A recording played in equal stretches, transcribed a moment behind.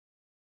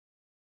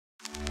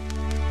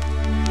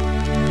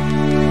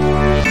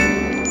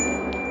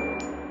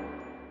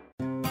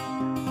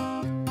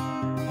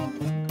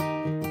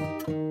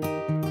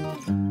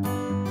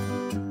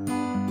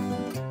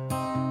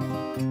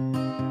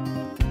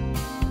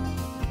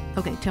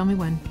Okay, tell me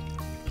when.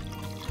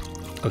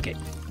 Okay.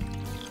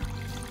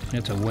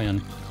 That's a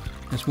win.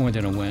 That's more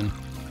than a win.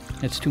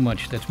 That's too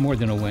much. That's more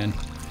than a win.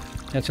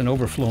 That's an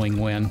overflowing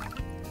win.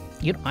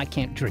 You know, I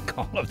can't drink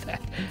all of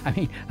that. I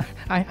mean,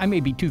 I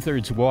may be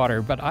 2/3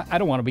 water, but I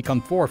don't want to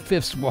become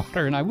 4/5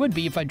 water, and I would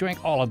be if I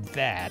drank all of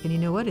that. And you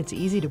know what? It's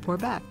easy to pour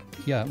back.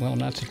 Yeah, well,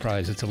 not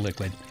surprised. It's a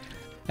liquid.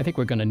 I think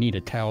we're going to need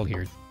a towel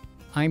here.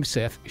 I'm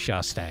Seth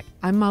Shostak.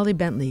 I'm Molly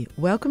Bentley.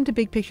 Welcome to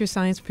Big Picture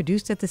Science,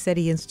 produced at the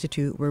SETI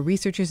Institute, where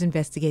researchers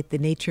investigate the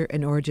nature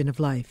and origin of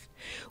life.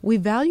 We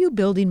value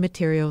building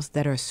materials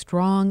that are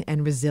strong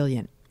and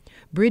resilient.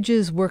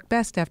 Bridges work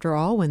best, after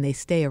all, when they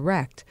stay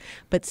erect,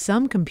 but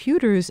some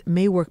computers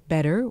may work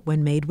better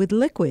when made with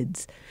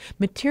liquids.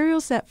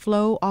 Materials that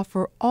flow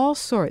offer all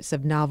sorts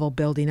of novel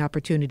building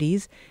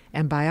opportunities,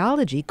 and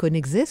biology couldn't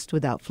exist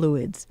without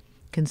fluids.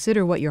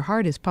 Consider what your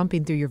heart is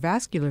pumping through your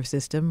vascular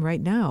system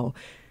right now.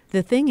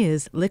 The thing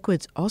is,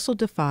 liquids also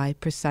defy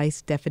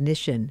precise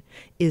definition.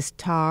 Is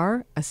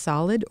tar a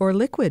solid or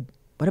liquid?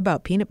 What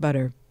about peanut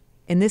butter?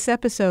 In this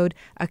episode,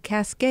 a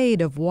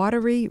cascade of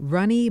watery,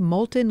 runny,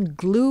 molten,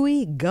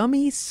 gluey,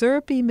 gummy,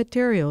 syrupy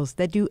materials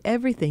that do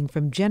everything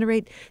from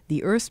generate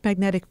the Earth's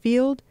magnetic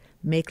field,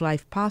 make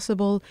life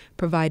possible,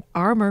 provide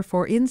armor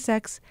for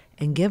insects,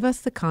 and give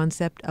us the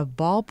concept of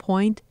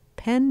ballpoint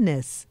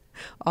penness.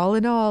 All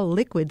in all,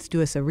 liquids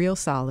do us a real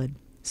solid.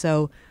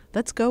 So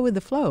let's go with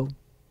the flow.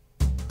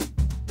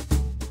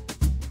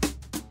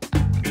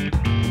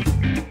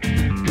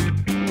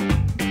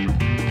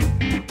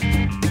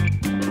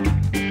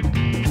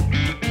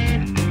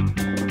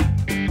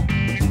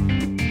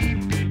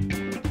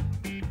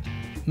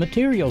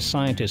 Materials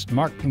scientist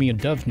Mark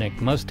Miodownik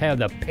must have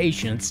the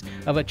patience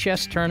of a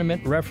chess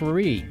tournament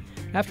referee.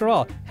 After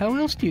all, how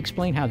else do you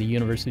explain how the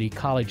University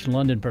College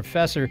London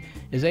professor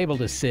is able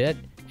to sit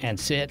and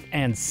sit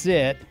and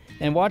sit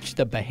and watch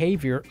the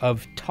behavior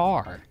of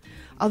tar?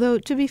 Although,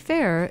 to be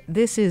fair,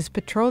 this is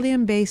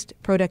petroleum-based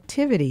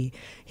productivity.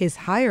 His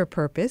higher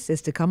purpose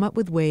is to come up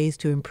with ways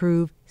to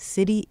improve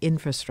city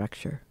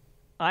infrastructure.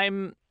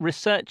 I'm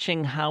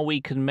researching how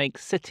we can make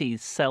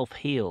cities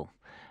self-heal.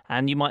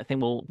 And you might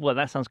think, well,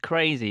 that sounds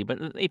crazy. But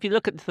if you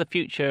look at the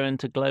future and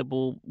to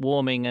global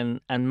warming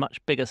and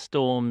much bigger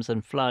storms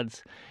and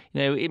floods,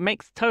 it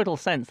makes total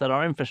sense that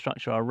our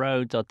infrastructure, our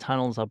roads, our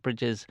tunnels, our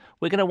bridges,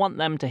 we're going to want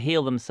them to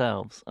heal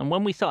themselves. And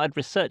when we started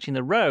researching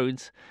the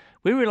roads,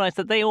 we realized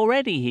that they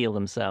already heal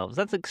themselves.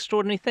 That's an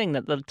extraordinary thing,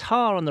 that the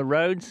tar on the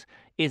roads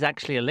is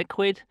actually a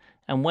liquid.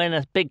 And when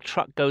a big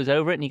truck goes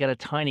over it and you get a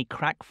tiny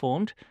crack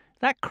formed,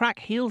 that crack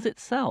heals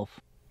itself.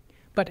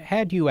 But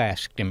had you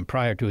asked him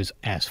prior to his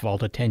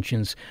asphalt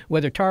attentions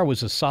whether tar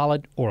was a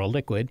solid or a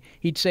liquid,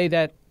 he'd say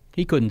that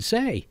he couldn't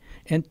say.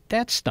 And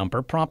that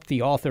stumper prompted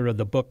the author of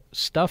the book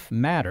Stuff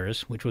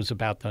Matters, which was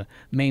about the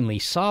mainly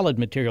solid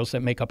materials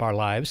that make up our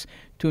lives,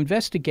 to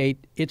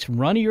investigate its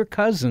runnier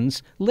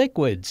cousins,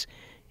 liquids.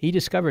 He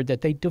discovered that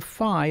they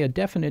defy a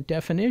definite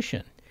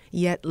definition.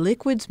 Yet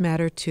liquids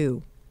matter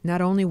too. Not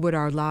only would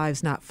our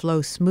lives not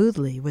flow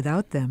smoothly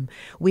without them,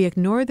 we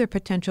ignore their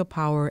potential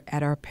power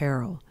at our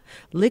peril.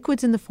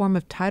 Liquids in the form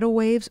of tidal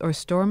waves or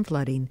storm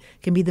flooding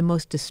can be the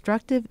most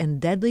destructive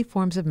and deadly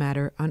forms of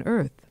matter on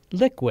Earth.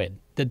 Liquid,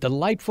 the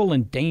delightful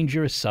and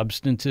dangerous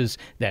substances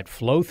that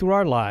flow through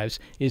our lives,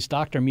 is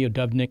Dr.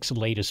 Miodownik's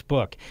latest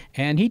book.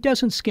 And he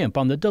doesn't skimp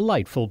on the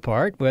delightful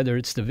part, whether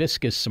it's the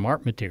viscous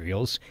smart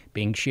materials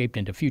being shaped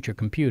into future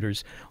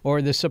computers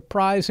or the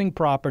surprising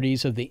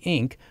properties of the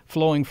ink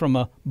flowing from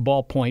a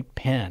ballpoint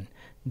pen.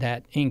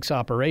 That ink's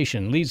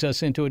operation leads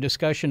us into a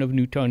discussion of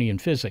Newtonian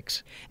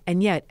physics.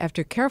 And yet,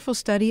 after careful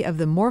study of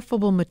the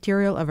morphable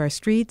material of our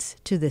streets,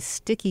 to the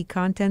sticky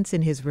contents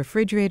in his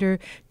refrigerator,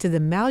 to the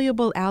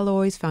malleable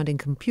alloys found in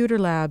computer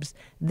labs,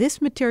 this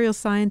material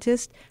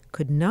scientist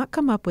could not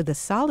come up with a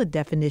solid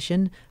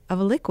definition of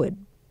a liquid.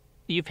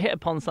 You've hit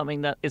upon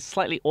something that is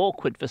slightly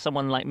awkward for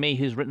someone like me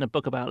who's written a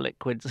book about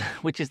liquids,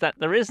 which is that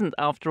there isn't,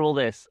 after all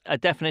this, a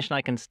definition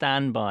I can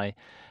stand by.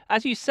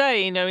 As you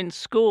say, in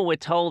school we're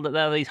told that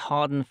there are these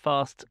hard and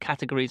fast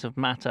categories of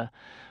matter.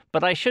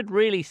 But I should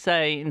really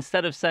say,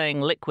 instead of saying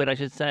liquid, I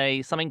should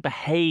say something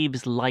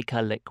behaves like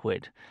a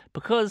liquid.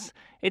 Because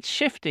it's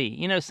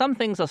shifty. Some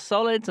things are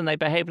solids and they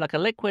behave like a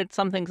liquid.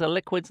 Some things are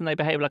liquids and they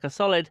behave like a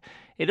solid.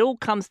 It all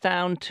comes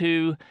down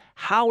to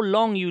how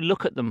long you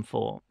look at them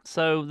for.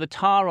 So the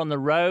tar on the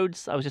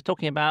roads, I was just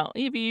talking about,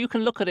 you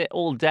can look at it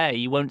all day.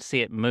 You won't see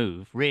it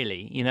move,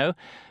 really,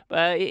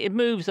 It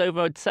moves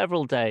over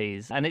several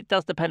days and it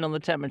does depend on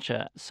the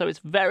temperature. So it's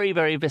very,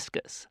 very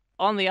viscous.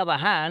 On the other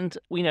hand,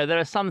 there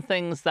are some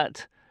things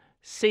that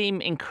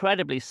seem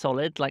incredibly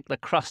solid, like the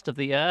crust of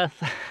the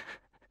Earth,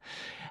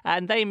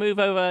 and they move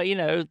over,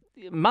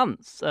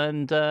 months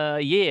and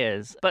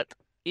years. But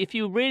if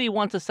you really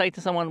want to say to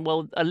someone,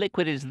 well, a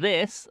liquid is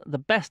this, the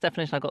best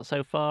definition I've got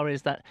so far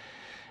is that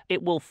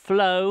it will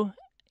flow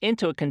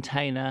into a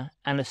container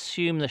and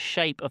assume the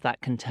shape of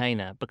that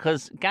container,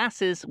 because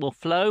gases will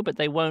flow, but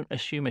they won't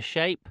assume a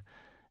shape.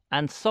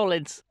 And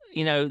solids,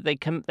 they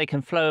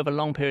can flow over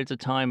long periods of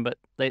time, but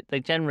they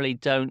generally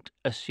don't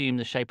assume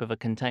the shape of a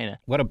container.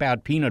 What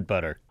about peanut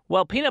butter?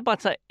 Well, peanut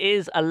butter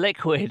is a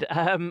liquid.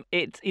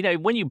 It's,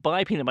 when you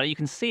buy peanut butter, you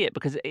can see it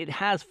because it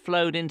has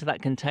flowed into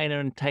that container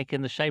and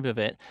taken the shape of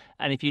it.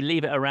 And if you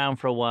leave it around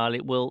for a while,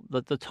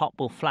 the top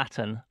will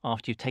flatten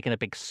after you've taken a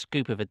big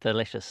scoop of the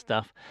delicious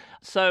stuff.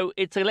 So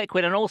it's a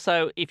liquid. And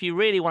also, if you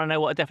really want to know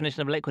what a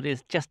definition of a liquid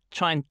is, just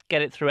try and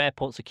get it through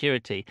airport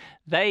security.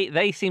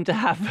 They seem to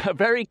have a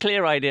very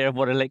clear idea of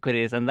what a liquid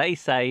is, and they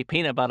say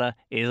peanut butter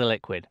is a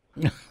liquid.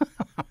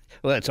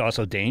 Well, it's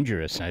also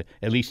dangerous, at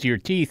least to your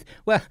teeth.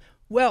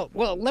 Well,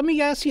 let me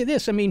ask you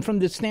this. I mean, from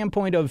the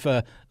standpoint of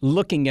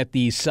looking at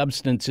these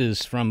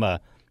substances from a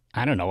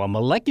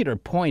molecular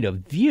point of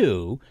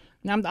view,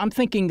 I'm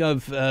thinking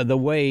of the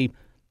way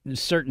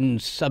certain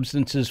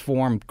substances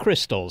form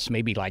crystals,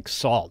 maybe like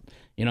salt.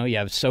 You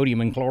have sodium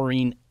and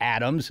chlorine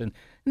atoms, and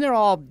they're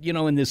all,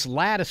 in this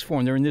lattice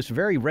form. They're in this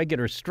very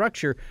regular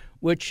structure,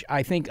 which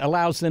I think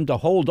allows them to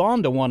hold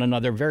on to one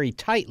another very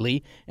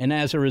tightly, and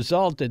as a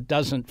result, it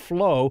doesn't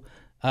flow.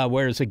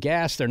 Whereas a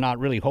gas, they're not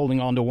really holding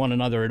on to one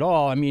another at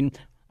all. I mean,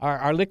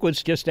 are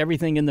liquids just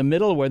everything in the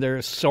middle where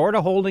they're sort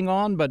of holding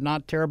on but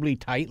not terribly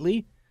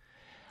tightly?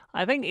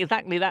 I think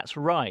exactly that's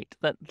right,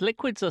 that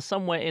liquids are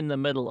somewhere in the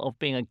middle of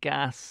being a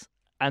gas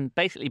and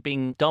basically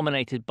being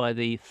dominated by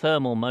the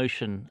thermal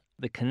motion,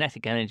 the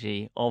kinetic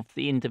energy of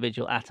the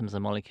individual atoms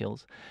and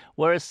molecules.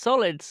 Whereas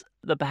solids,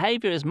 the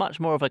behavior is much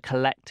more of a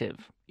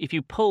collective. If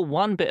you pull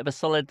one bit of a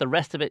solid, the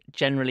rest of it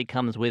generally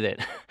comes with it.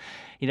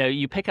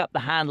 You pick up the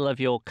handle of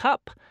your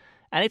cup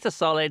and it's a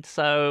solid,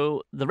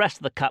 so the rest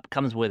of the cup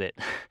comes with it.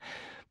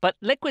 But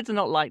liquids are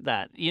not like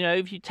that.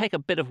 If you take a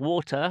bit of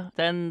water,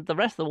 then the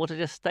rest of the water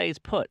just stays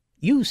put.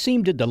 You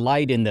seem to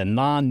delight in the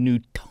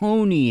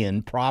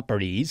non-Newtonian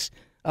properties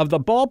of the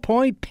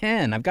ballpoint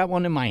pen. I've got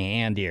one in my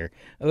hand here.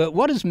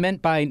 What is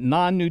meant by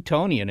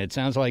non-Newtonian? It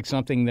sounds like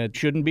something that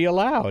shouldn't be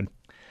allowed.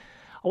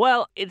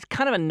 Well, it's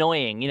kind of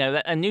annoying,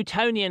 that a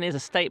Newtonian is a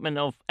statement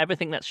of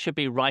everything that should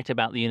be right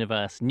about the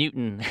universe.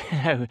 Newton,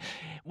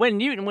 when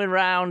Newton went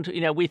around,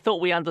 we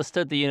thought we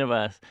understood the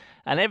universe.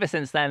 And ever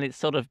since then, it's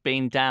sort of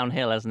been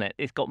downhill, hasn't it?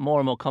 It's got more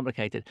and more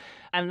complicated.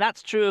 And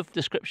that's true of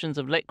descriptions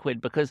of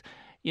liquid because,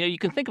 you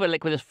can think of a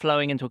liquid as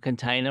flowing into a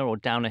container or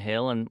down a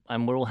hill, and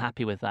we're all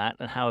happy with that,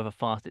 and however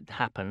fast it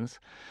happens.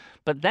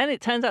 But then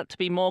it turns out to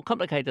be more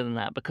complicated than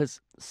that because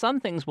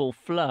some things will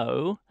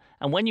flow,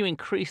 and when you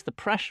increase the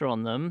pressure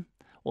on them,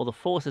 or the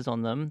forces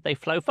on them, they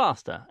flow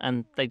faster,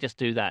 and they just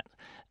do that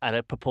at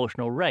a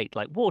proportional rate,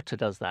 like water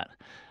does that.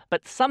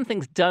 But some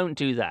things don't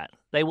do that.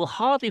 They will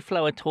hardly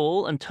flow at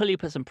all until you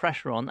put some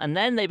pressure on, and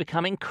then they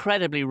become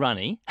incredibly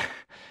runny.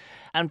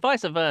 And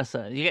vice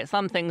versa. You get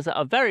some things that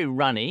are very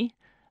runny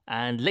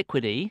and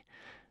liquidy,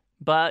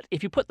 but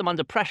if you put them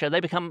under pressure,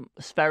 they become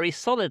very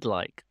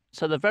solid-like.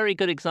 So the very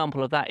good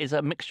example of that is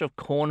a mixture of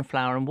corn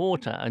flour and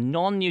water, a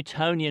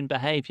non-Newtonian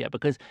behavior,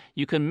 because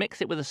you can mix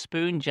it with a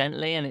spoon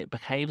gently and it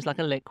behaves like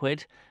a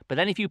liquid. But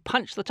then if you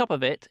punch the top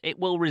of it, it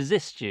will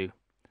resist you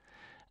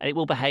and it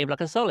will behave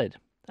like a solid.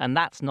 And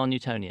that's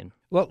non-Newtonian.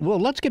 Well,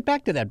 let's get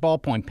back to that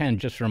ballpoint pen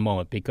just for a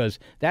moment, because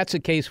that's a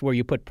case where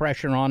you put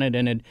pressure on it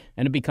and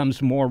it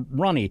becomes more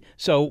runny.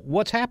 So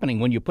what's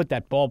happening when you put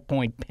that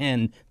ballpoint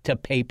pen to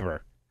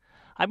paper?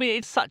 I mean,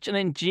 it's such an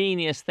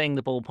ingenious thing,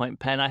 the ballpoint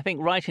pen. I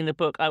think writing the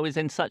book, I was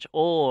in such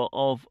awe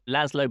of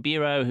Laszlo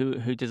Biro,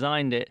 who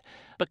designed it,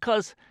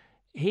 because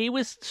he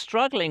was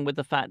struggling with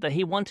the fact that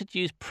he wanted to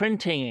use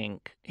printing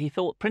ink. He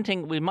thought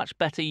printing would be much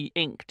better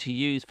ink to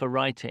use for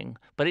writing,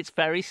 but it's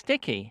very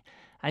sticky.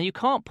 And you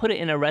can't put it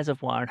in a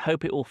reservoir and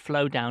hope it will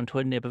flow down to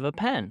a nib of a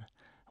pen.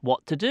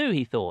 What to do,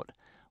 he thought?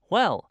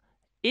 Well,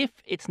 if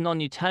it's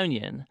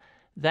non-Newtonian,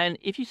 then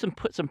if you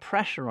put some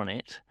pressure on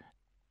it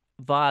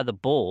via the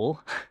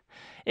ball,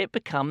 it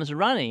becomes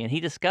runny, and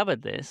he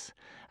discovered this.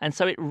 And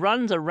so it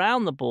runs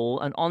around the ball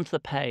and onto the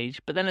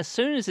page, but then as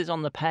soon as it's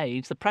on the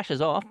page, the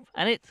pressure's off,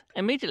 and it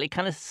immediately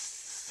kind of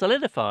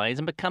solidifies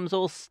and becomes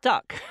all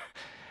stuck.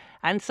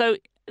 And so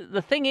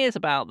the thing is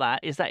about that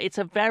is that it's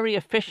a very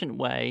efficient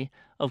way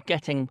of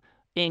getting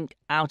ink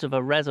out of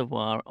a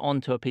reservoir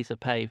onto a piece of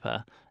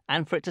paper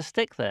and for it to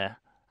stick there.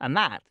 And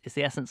that is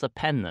the essence of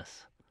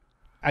penness.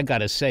 I got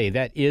to say,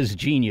 that is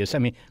genius. I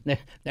mean,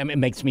 that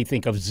makes me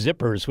think of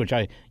zippers, which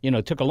I,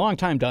 took a long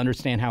time to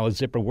understand how a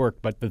zipper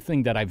worked. But the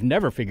thing that I've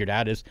never figured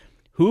out is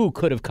who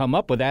could have come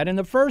up with that in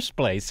the first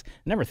place?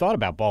 Never thought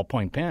about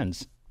ballpoint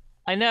pens.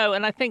 I know,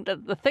 and I think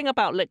that the thing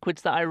about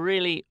liquids that I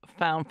really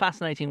found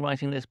fascinating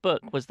writing this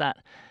book was that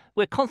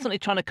we're constantly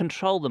trying to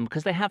control them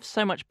because they have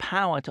so much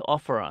power to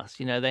offer us.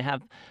 They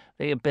have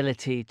the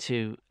ability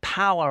to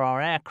power our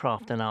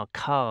aircraft and our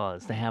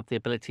cars. They have the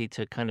ability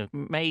to kind of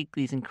make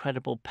these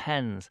incredible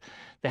pens.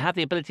 They have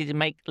the ability to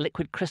make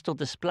liquid crystal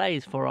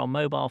displays for our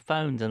mobile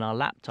phones and our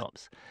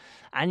laptops.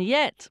 And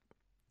yet,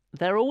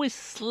 they're always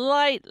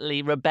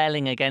slightly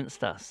rebelling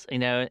against us.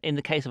 In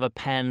the case of a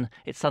pen,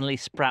 it suddenly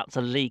sprouts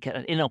a leak at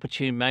an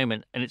inopportune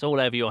moment and it's all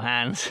over your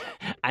hands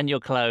and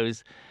your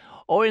clothes.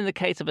 Or in the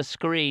case of a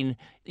screen,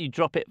 you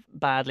drop it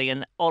badly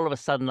and all of a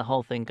sudden the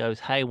whole thing goes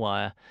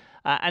haywire.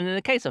 And in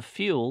the case of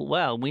fuel,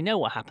 well, we know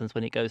what happens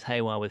when it goes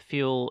haywire with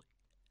fuel.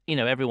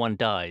 Everyone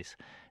dies.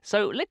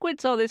 So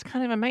liquids are this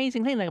kind of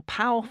amazing thing. They're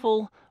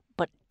powerful,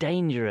 but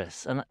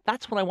dangerous. And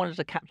that's what I wanted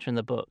to capture in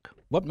the book.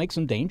 What makes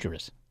them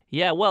dangerous?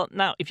 Yeah, well,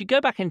 now, if you go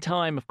back in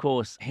time, of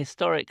course,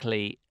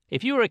 historically,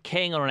 if you were a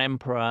king or an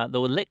emperor, the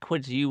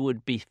liquids you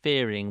would be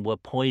fearing were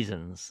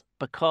poisons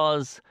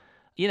because,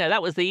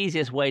 that was the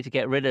easiest way to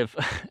get rid of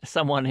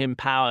someone in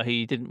power who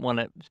you didn't want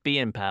to be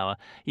in power.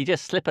 You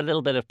just slip a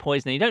little bit of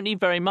poison. You don't need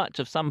very much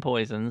of some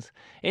poisons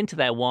into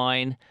their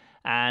wine,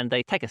 and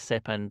they take a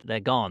sip and they're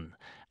gone.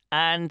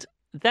 And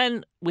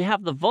then we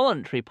have the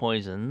voluntary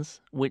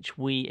poisons, which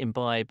we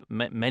imbibe,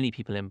 many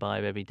people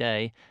imbibe every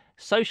day,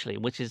 socially,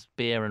 which is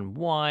beer and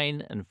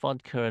wine and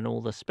vodka and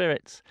all the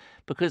spirits,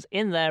 because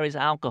in there is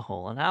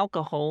alcohol. And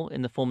alcohol,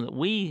 in the form that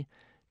we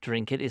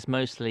drink it, is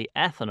mostly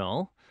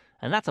ethanol,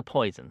 and that's a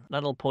poison.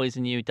 That'll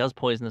poison you, does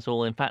poison us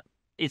all. In fact,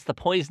 it's the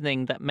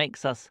poisoning that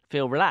makes us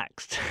feel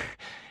relaxed.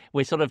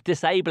 We're sort of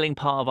disabling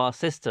part of our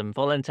system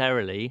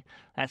voluntarily.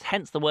 That's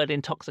hence the word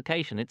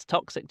intoxication. It's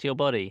toxic to your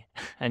body,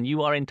 and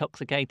you are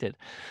intoxicated.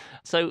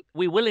 So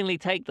we willingly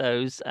take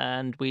those,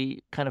 and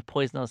we kind of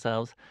poison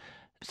ourselves.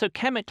 So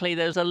chemically,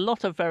 there's a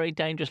lot of very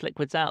dangerous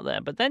liquids out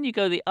there. But then you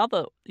go the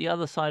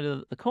other side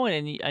of the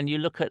coin, and you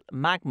look at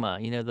magma,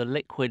 the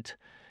liquid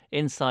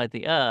inside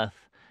the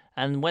earth.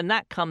 And when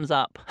that comes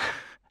up,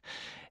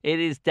 it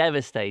is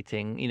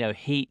devastating,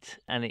 heat,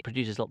 and it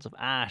produces lots of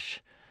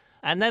ash.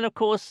 And then, of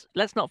course,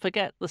 let's not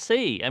forget the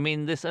sea. I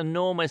mean, this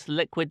enormous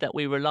liquid that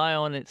we rely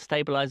on, it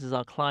stabilizes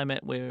our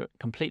climate. We're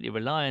completely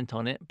reliant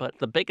on it. But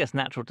the biggest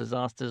natural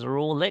disasters are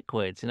all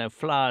liquids,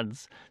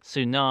 floods,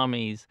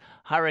 tsunamis,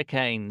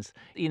 hurricanes.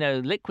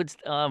 Liquids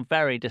are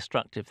very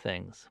destructive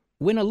things.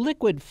 When a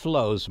liquid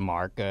flows,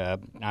 Mark,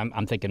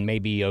 I'm thinking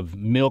maybe of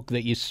milk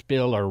that you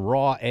spill or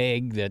raw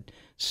egg that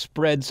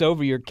spreads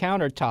over your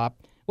countertop.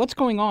 What's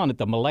going on at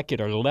the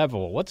molecular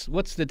level? What's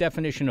the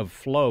definition of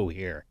flow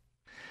here?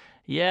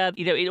 Yeah,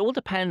 it all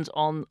depends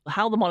on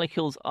how the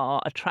molecules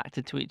are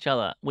attracted to each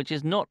other, which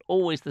is not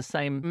always the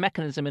same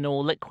mechanism in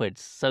all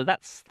liquids. So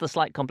that's the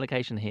slight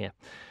complication here.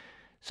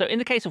 So in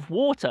the case of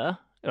water,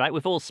 right,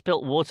 we've all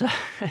spilt water.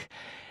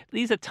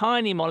 These are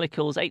tiny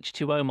molecules,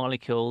 H2O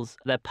molecules.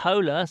 They're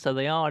polar, so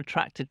they are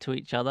attracted to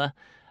each other.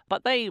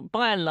 But they,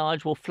 by and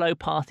large, will flow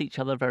past each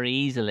other very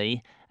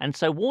easily. And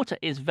so water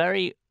is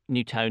very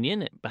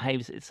Newtonian, it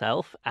behaves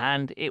itself,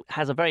 and it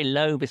has a very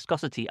low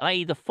viscosity,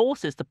 i.e. the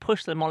forces to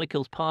push the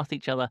molecules past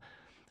each other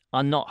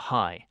are not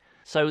high.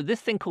 So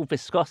this thing called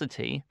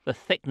viscosity, the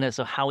thickness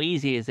of how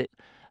easy is it,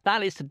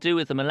 that is to do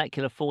with the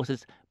molecular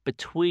forces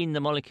between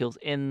the molecules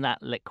in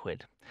that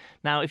liquid.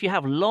 Now, if you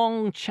have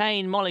long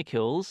chain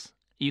molecules,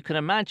 you can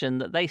imagine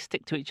that they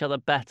stick to each other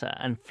better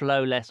and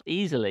flow less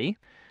easily.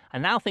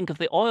 And now think of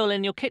the oil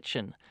in your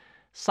kitchen.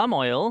 Some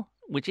oil,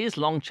 which is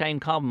long chain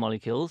carbon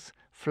molecules,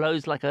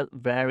 flows like a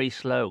very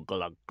slow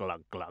glug,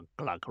 glug, glug,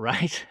 glug,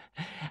 right?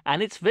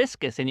 And it's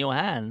viscous in your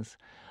hands.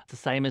 It's the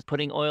same as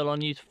putting oil on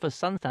you for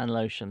suntan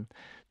lotion.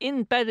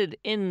 Embedded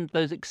in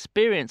those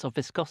experience of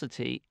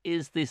viscosity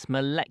is this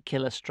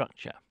molecular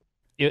structure.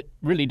 It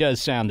really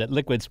does sound that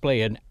liquids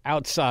play an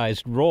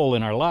outsized role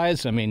in our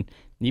lives. I mean,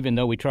 even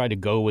though we try to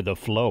go with the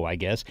flow, I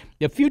guess.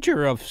 The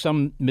future of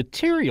some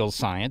material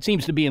science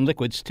seems to be in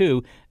liquids,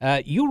 too.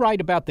 You write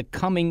about the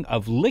coming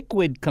of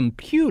liquid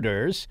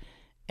computers.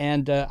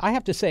 And I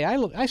have to say,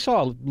 I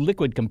saw a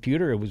liquid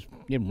computer.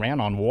 It ran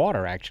on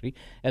water, actually,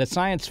 at a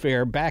science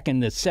fair back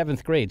in the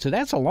 7th grade. So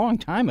that's a long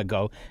time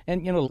ago.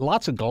 And,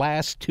 lots of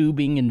glass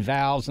tubing and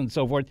valves and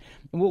so forth.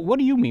 What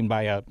do you mean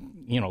by a,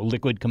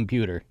 liquid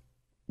computer?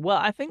 Well,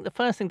 I think the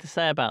first thing to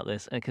say about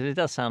this, because it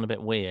does sound a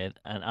bit weird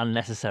and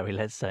unnecessary,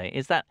 let's say,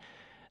 is that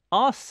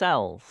our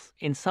cells,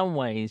 in some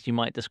ways, you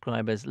might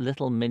describe as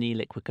little mini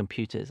liquid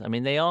computers. I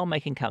mean, they are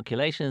making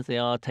calculations, they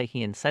are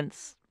taking in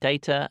sense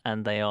data,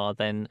 and they are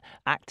then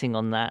acting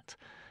on that.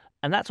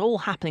 And that's all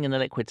happening in the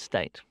liquid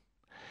state.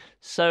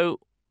 So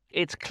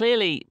it's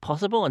clearly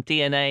possible, and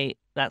DNA,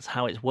 that's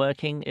how it's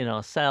working in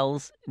our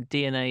cells.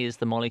 DNA is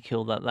the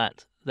molecule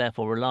that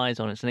therefore relies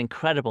on. It's an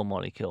incredible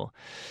molecule.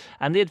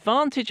 And the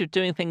advantage of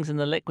doing things in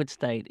the liquid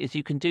state is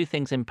you can do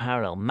things in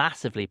parallel,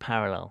 massively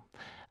parallel.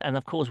 And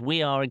of course,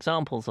 we are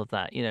examples of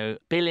that.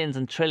 Billions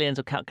and trillions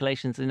of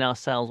calculations in our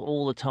cells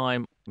all the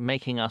time,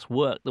 making us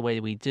work the way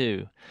we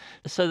do.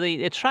 So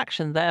the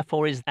attraction,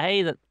 therefore, is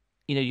A, that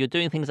you're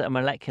doing things at a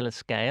molecular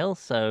scale,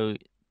 so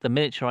the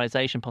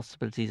miniaturization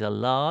possibilities are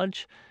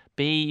large.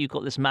 B, you've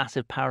got this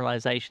massive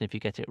parallelization if you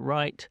get it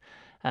right.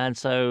 And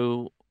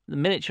so the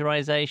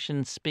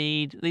miniaturization,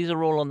 speed, these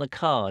are all on the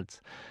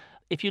cards.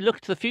 If you look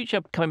to the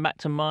future, coming back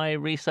to my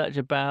research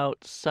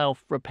about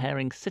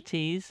self-repairing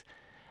cities,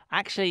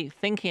 actually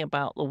thinking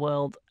about the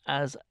world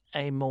as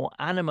a more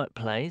animate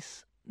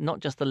place, not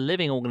just the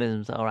living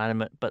organisms that are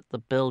animate, but the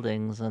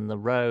buildings and the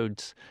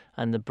roads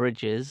and the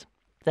bridges,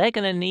 they're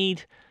going to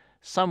need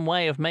some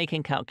way of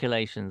making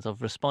calculations,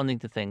 of responding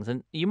to things.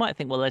 And you might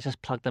think, well, let's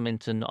just plug them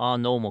into our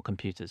normal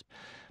computers.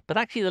 But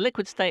actually, the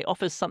liquid state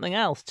offers something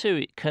else too.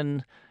 It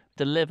can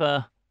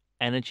deliver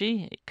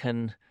energy. It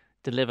can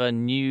deliver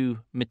new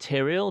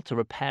material to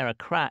repair a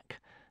crack.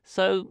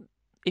 So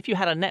if you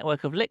had a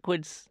network of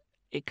liquids,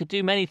 it could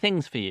do many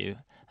things for you.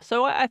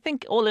 So I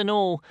think all in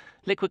all,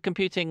 liquid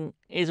computing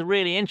is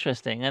really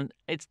interesting, and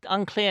it's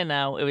unclear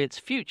now of its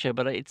future,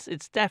 but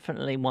it's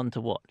definitely one to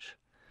watch.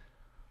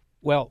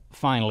 Well,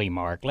 finally,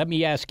 Mark, let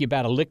me ask you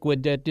about a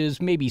liquid that is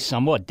maybe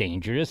somewhat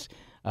dangerous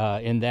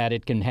in that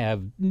it can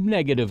have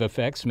negative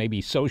effects,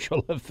 maybe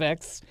social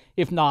effects,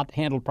 if not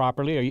handled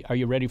properly. Are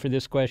you ready for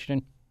this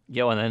question?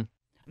 Go on then.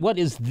 What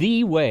is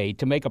the way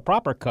to make a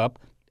proper cup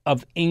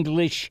of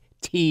English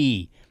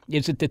tea?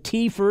 Is it the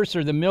tea first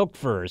or the milk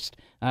first?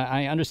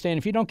 I understand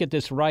if you don't get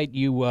this right,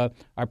 you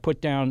are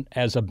put down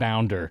as a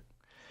bounder.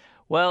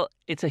 Well,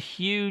 it's a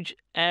huge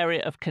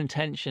area of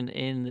contention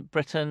in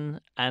Britain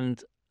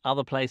and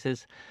other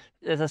places.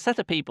 There's a set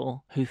of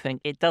people who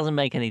think it doesn't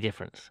make any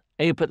difference.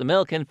 You put the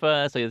milk in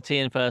first, or the tea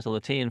in first, or the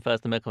tea in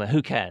first, the milk in first.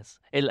 Who cares?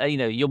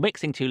 You're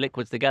mixing two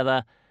liquids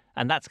together,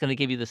 and that's going to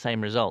give you the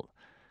same result.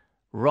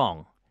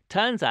 Wrong.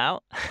 Turns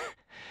out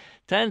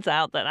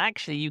that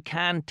actually you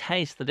can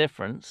taste the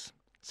difference.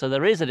 So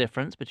there is a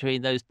difference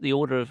between the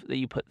order that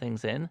you put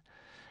things in.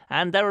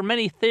 And there are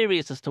many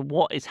theories as to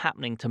what is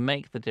happening to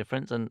make the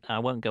difference, and I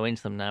won't go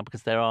into them now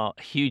because there are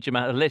a huge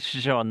amount of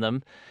literature on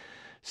them.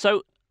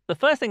 So the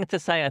first thing to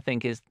say, I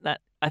think, is that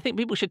I think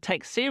people should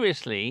take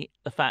seriously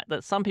the fact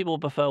that some people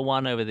prefer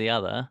one over the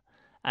other,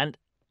 and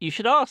you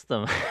should ask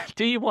them,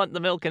 do you want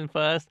the milk in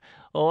first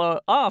or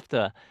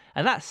after?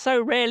 And that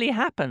so rarely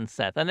happens,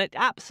 Seth, and it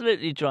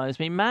absolutely drives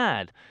me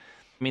mad.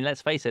 I mean,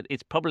 let's face it,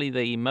 it's probably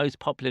the most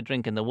popular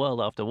drink in the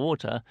world after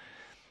water,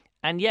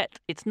 and yet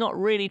it's not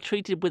really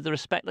treated with the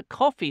respect that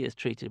coffee is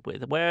treated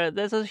with, where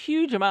there's a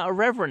huge amount of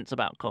reverence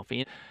about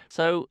coffee.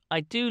 So I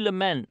do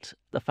lament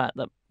the fact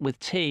that with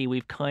tea,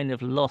 we've kind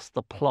of lost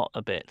the plot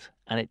a bit,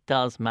 and it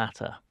does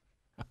matter.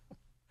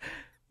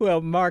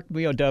 Well, Mark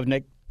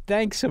Miodownik,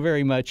 thanks so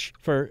very much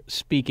for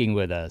speaking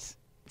with us.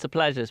 It's a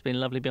pleasure. It's been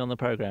lovely to be on the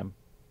program.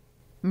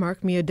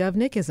 Mark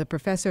Miodownik is a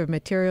professor of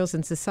materials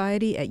and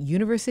society at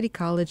University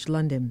College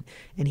London,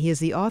 and he is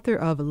the author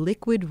of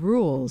Liquid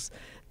Rules,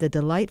 the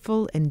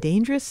delightful and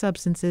dangerous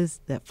substances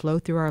that flow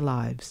through our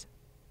lives.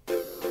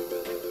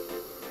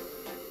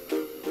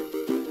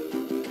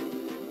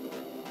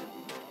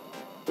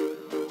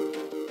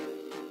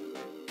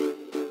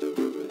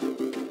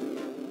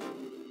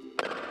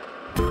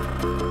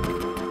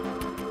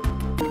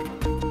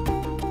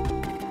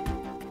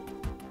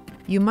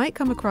 You might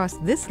come across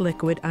this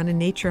liquid on a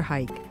nature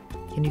hike.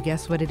 Can you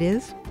guess what it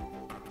is?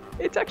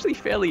 It's actually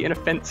fairly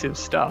inoffensive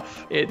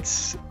stuff.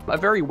 It's a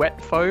very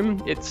wet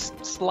foam. It's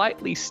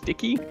slightly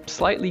sticky,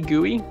 slightly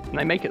gooey, and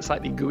they make it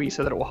slightly gooey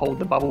so that it will hold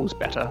the bubbles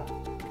better.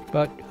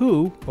 But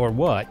who or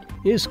what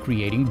is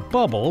creating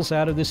bubbles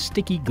out of this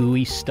sticky,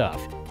 gooey stuff?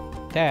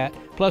 That,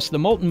 plus the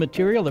molten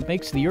material that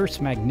makes the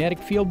Earth's magnetic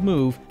field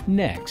move,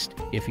 next,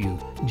 if you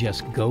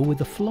just go with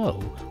the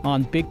flow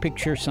on Big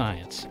Picture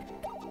Science.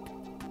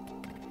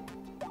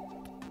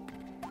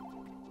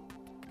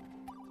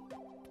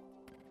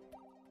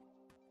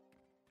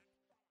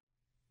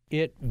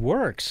 It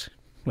works.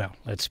 Well,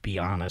 let's be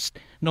honest.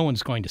 No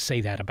one's going to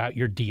say that about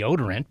your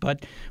deodorant,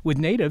 but with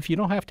Native, you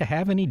don't have to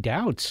have any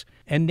doubts.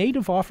 And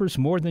Native offers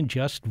more than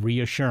just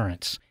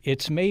reassurance.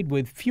 It's made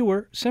with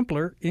fewer,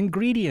 simpler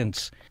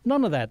ingredients.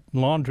 None of that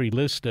laundry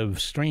list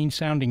of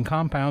strange-sounding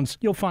compounds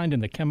you'll find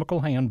in the chemical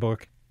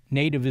handbook.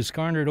 Native has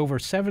garnered over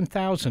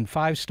 7,000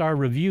 five-star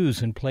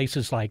reviews in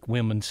places like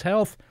Women's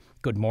Health,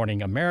 Good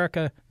Morning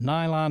America,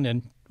 Nylon,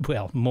 and,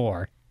 well,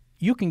 more.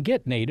 You can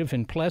get Native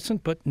in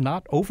pleasant but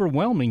not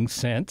overwhelming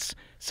scents,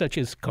 such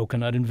as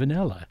coconut and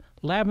vanilla,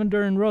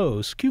 lavender and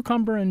rose,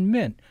 cucumber and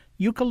mint,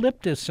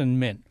 eucalyptus and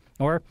mint,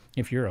 or,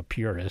 if you're a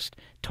purist,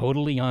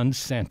 totally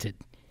unscented.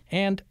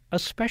 And a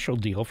special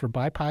deal for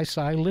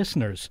BiPi-Sci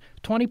listeners,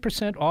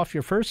 20% off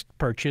your first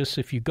purchase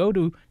if you go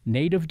to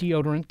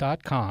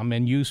nativedeodorant.com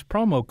and use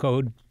promo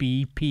code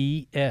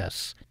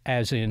BPS,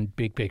 as in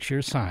Big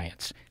Picture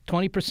Science.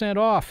 20%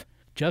 off.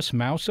 Just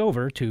mouse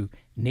over to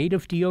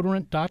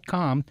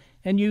nativedeodorant.com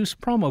and use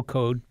promo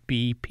code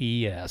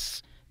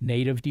BPS.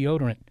 Native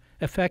Deodorant.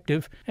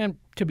 Effective and,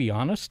 to be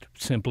honest,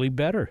 simply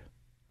better.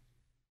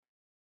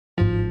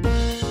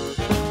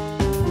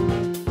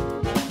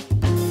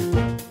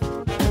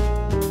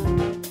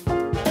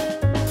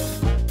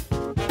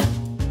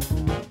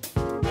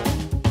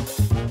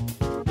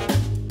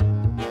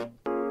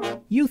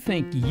 You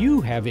think you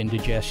have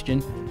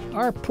indigestion?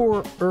 Our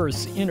poor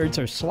Earth's innards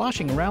are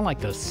sloshing around like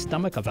the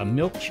stomach of a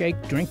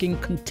milkshake drinking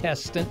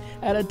contestant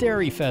at a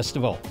dairy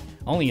festival.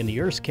 Only in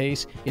the Earth's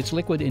case, its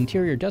liquid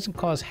interior doesn't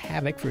cause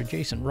havoc for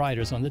adjacent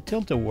riders on the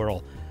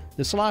tilt-a-whirl.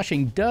 The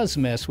sloshing does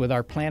mess with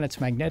our planet's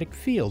magnetic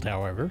field,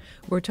 however.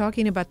 We're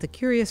talking about the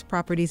curious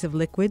properties of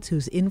liquids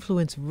whose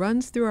influence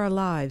runs through our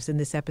lives in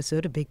this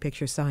episode of Big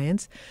Picture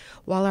Science,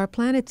 while our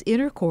planet's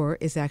inner core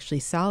is actually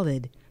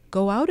solid.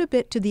 Go out a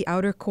bit to the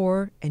outer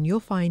core and you'll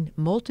find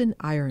molten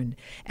iron,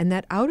 and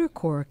that outer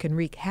core can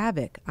wreak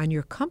havoc on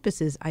your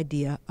compass's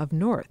idea of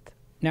north.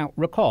 Now,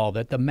 recall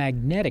that the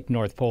magnetic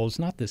North Pole is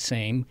not the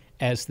same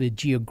as the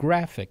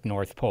geographic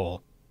North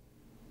Pole.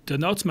 The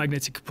North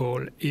Magnetic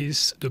Pole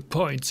is the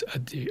point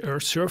at the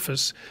Earth's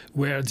surface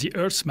where the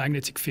Earth's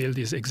magnetic field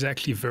is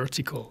exactly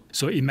vertical.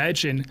 So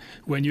imagine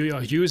when you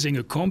are using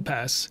a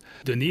compass,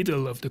 the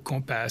needle of the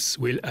compass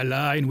will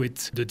align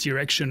with the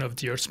direction of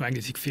the Earth's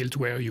magnetic field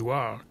where you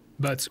are.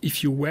 But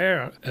if you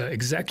were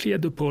exactly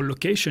at the pole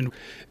location,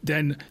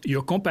 then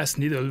your compass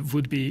needle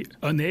would be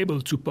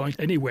unable to point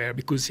anywhere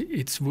because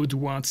it would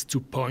want to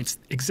point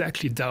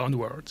exactly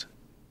downward.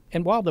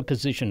 And while the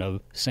position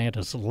of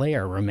Santa's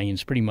lair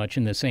remains pretty much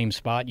in the same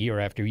spot year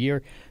after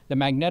year, the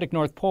magnetic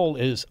North Pole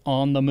is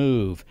on the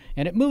move,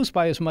 and it moves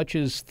by as much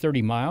as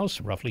 30 miles,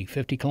 roughly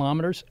 50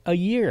 kilometers, a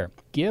year.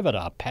 Give it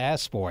a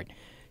passport.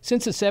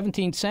 Since the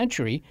 17th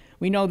century,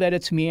 we know that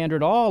it's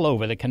meandered all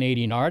over the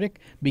Canadian Arctic,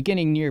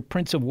 beginning near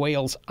Prince of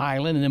Wales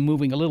Island and then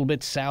moving a little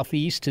bit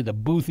southeast to the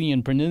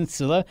Boothian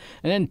Peninsula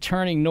and then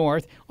turning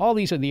north. All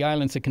these are the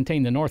islands that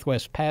contain the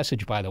Northwest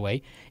Passage, by the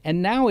way.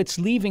 And now it's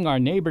leaving our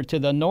neighbor to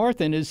the north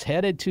and is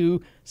headed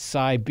to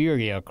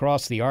Siberia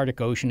across the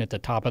Arctic Ocean at the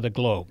top of the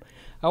globe.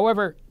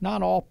 However,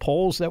 not all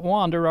poles that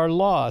wander are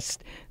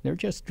lost. They're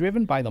just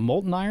driven by the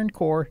molten iron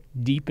core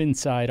deep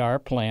inside our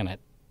planet.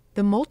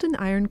 The molten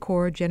iron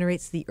core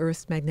generates the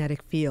Earth's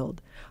magnetic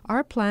field.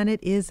 Our planet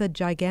is a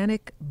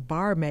gigantic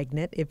bar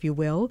magnet, if you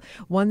will,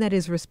 one that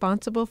is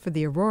responsible for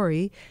the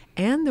aurorae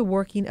and the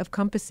working of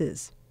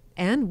compasses.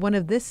 And one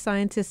of this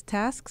scientist's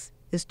tasks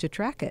is to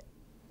track it.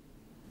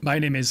 My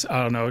name is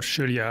Arnaud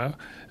Chulia,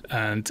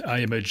 and I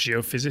am a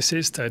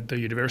geophysicist at the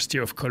University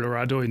of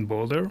Colorado in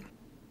Boulder.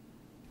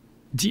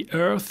 The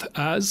Earth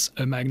has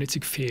a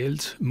magnetic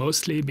field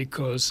mostly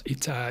because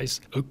it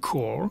has a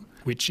core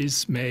which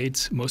is made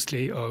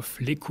mostly of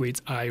liquid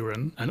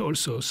iron and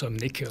also some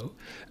nickel.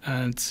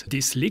 And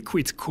this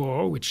liquid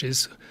core, which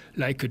is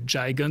like a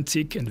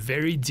gigantic and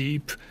very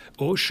deep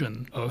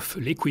ocean of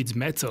liquid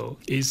metal,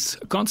 is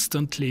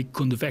constantly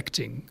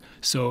convecting.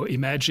 So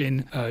imagine,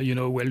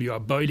 when you are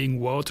boiling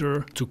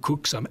water to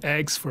cook some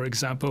eggs, for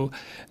example,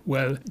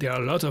 well, there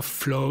are a lot of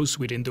flows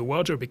within the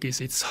water because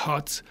it's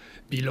hot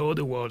below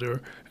the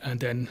water and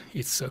then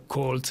it's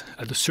cold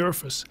at the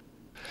surface.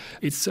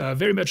 It's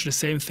very much the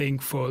same thing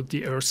for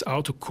the Earth's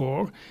outer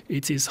core.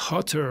 It is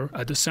hotter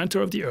at the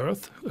center of the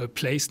Earth, a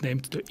place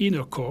named the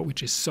inner core,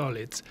 which is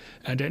solid.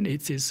 And then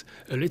it is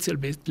a little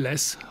bit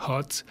less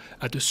hot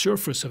at the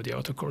surface of the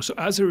outer core. So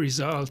as a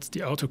result,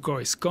 the outer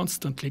core is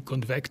constantly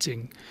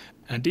convecting.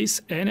 And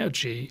this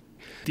energy,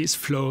 these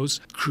flows,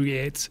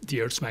 create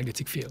the Earth's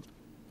magnetic field.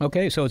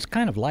 Okay, so it's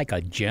kind of like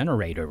a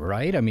generator,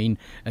 right? I mean,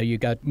 you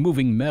got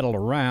moving metal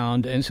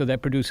around, and so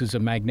that produces a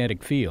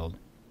magnetic field.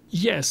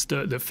 Yes,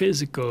 the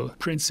physical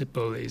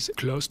principle is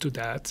close to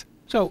that.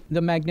 So the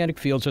magnetic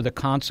fields are the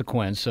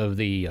consequence of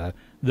the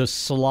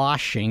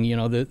sloshing,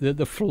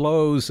 the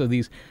flows of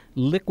these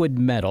liquid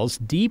metals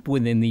deep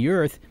within the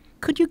Earth.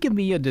 Could you give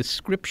me a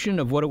description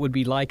of what it would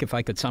be like if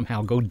I could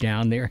somehow go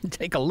down there and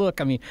take a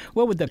look? I mean,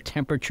 what would the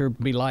temperature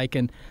be like?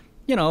 And,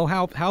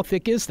 how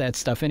thick is that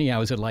stuff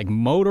anyhow? Is it like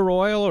motor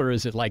oil or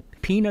is it like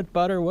peanut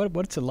butter?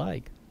 What's it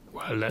like?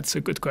 Well, that's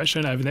a good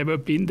question. I've never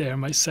been there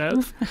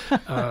myself.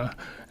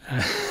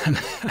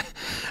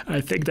 I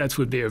think that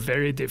would be a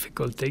very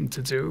difficult thing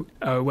to do.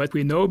 What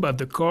we know about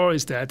the core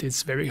is that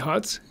it's very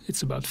hot.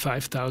 It's about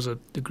 5,000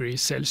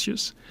 degrees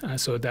Celsius.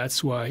 So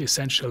that's why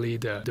essentially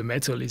the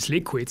metal is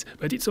liquid.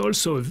 But it's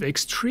also of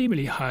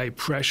extremely high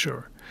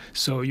pressure.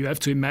 So you have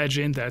to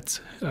imagine that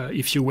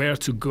if you were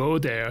to go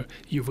there,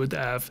 you would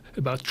have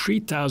about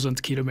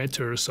 3,000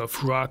 kilometers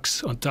of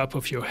rocks on top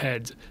of your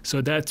head.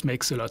 So that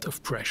makes a lot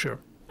of pressure.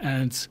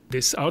 And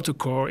this outer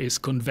core is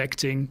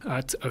convecting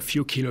at a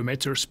few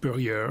kilometers per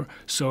year.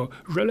 So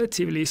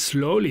relatively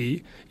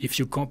slowly, if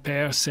you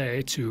compare,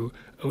 say, to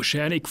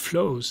oceanic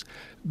flows.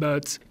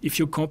 But if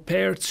you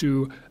compare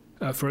to,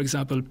 for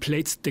example,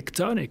 plate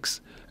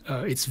tectonics,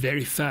 it's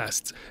very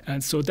fast.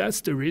 And so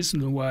that's the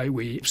reason why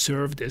we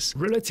observe this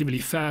relatively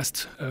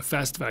fast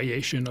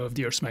variation of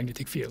the Earth's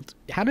magnetic field.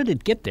 How did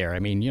it get there? I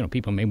mean,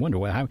 people may wonder,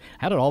 well,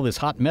 how did all this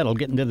hot metal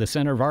get into the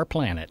center of our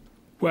planet?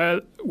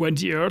 Well, when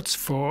the Earth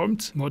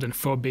formed more than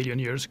 4 billion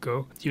years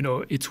ago,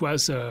 it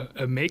was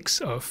a mix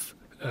of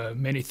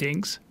many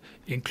things,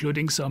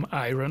 including some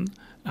iron.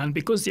 And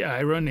because the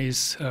iron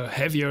is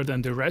heavier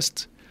than the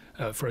rest,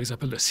 for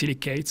example, the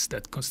silicates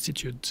that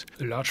constitute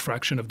a large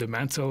fraction of the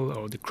mantle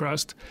or the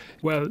crust,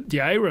 well, the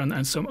iron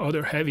and some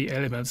other heavy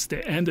elements,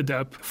 they ended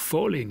up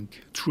falling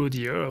through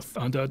the Earth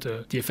under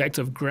the effect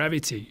of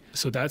gravity.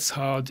 So that's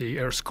how the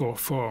Earth's core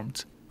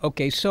formed.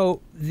 Okay,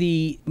 so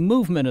the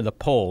movement of the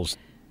poles,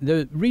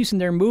 the reason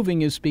they're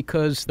moving is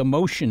because the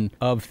motion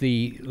of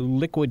the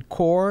liquid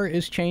core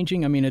is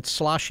changing. I mean, it's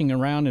sloshing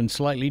around in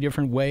slightly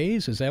different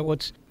ways. Is that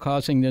what's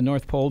causing the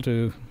North Pole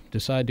to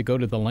decide to go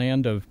to the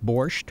land of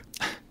borscht?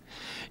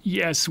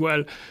 Yes,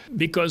 well,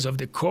 because of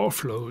the core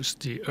flows,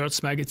 the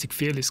Earth's magnetic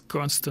field is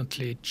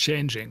constantly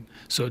changing.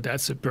 So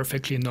that's a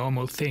perfectly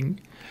normal thing.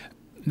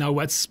 Now,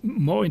 what's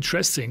more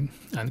interesting,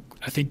 and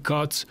I think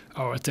caught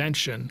our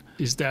attention,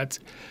 is that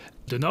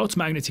the North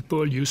Magnetic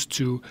Pole used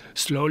to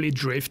slowly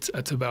drift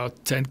at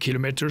about 10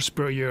 kilometers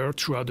per year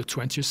throughout the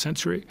 20th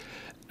century.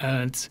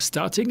 And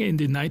starting in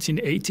the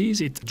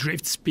 1980s, its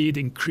drift speed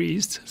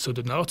increased, so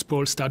the North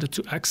Pole started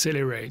to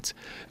accelerate.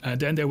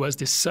 And then there was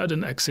this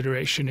sudden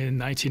acceleration in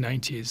the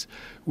 1990s,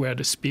 where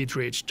the speed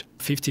reached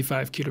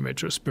 55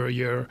 kilometers per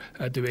year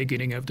at the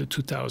beginning of the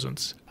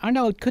 2000s.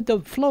 Arnaud, could the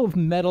flow of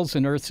metals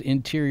in Earth's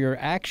interior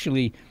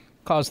actually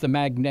cause the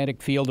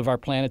magnetic field of our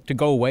planet to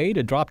go away,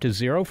 to drop to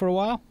zero for a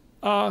while?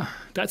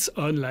 That's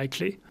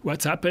unlikely.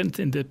 What's happened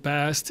in the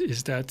past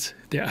is that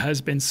there has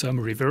been some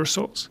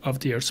reversals of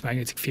the Earth's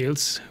magnetic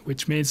fields,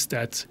 which means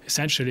that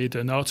essentially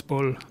the North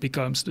Pole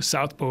becomes the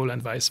South Pole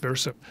and vice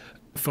versa.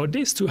 For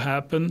this to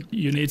happen,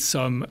 you need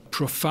some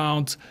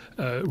profound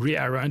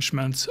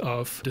rearrangement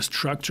of the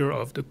structure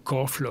of the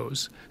core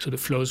flows, so the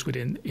flows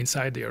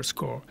inside the Earth's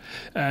core.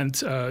 And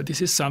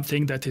this is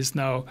something that is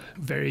now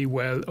very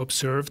well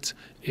observed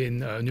in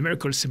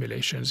numerical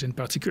simulations in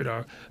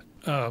particular.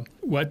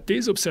 What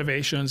these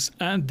observations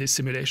and these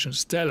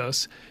simulations tell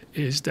us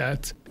is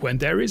that when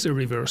there is a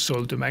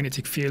reversal, the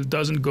magnetic field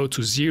doesn't go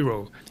to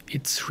zero.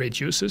 It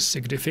reduces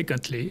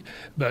significantly,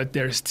 but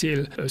there's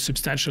still a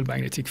substantial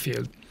magnetic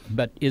field.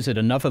 But is it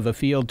enough of a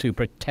field to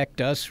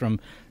protect us from,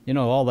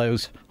 all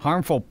those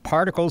harmful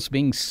particles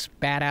being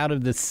spat out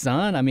of the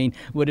sun? I mean,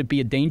 would it be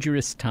a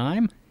dangerous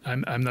time?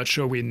 I'm not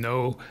sure we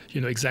know,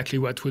 exactly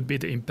what would be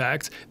the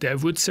impact. There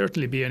would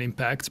certainly be an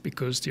impact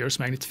because the Earth's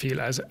magnetic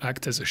field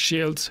acts as a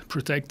shield,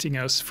 protecting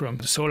us from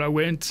the solar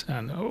wind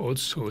and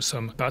also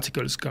some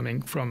particles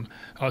coming from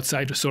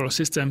outside the solar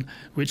system,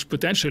 which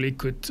potentially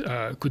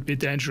could be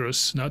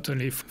dangerous not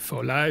only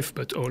for life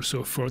but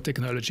also for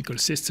technological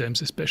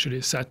systems, especially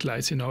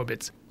satellites in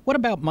orbit. What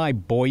about my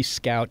Boy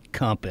Scout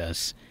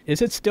compass?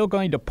 Is it still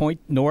going to point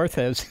north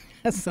as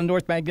the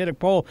North Magnetic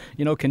Pole,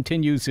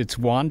 continues its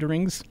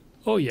wanderings?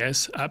 Oh,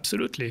 yes,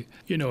 absolutely.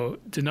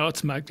 The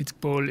North Magnetic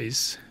Pole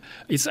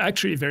it's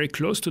actually very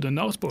close to the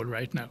North Pole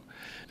right now.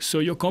 So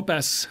your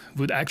compass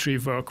would actually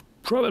work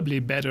probably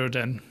better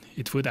than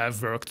it would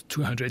have worked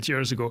 200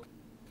 years ago.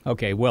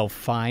 Okay, well,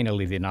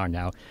 finally then,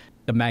 Arnaud.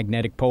 The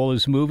magnetic pole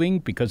is moving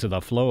because of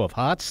the flow of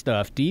hot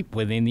stuff deep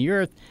within the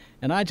Earth.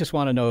 And I just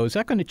want to know, is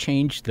that going to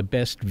change the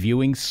best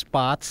viewing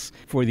spots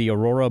for the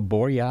aurora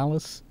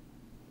borealis?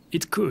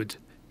 It could.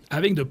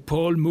 Having the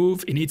pole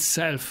move in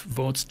itself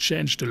won't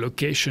change the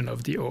location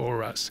of the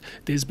auroras.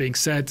 This being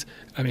said,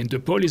 the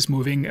pole is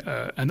moving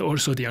and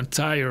also the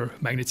entire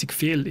magnetic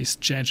field is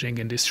changing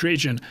in this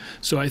region.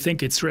 So I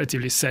think it's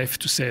relatively safe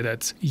to say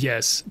that,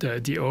 yes,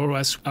 the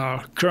auroras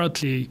are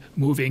currently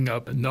moving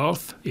up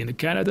north in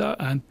Canada,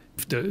 and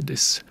if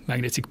this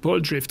magnetic pole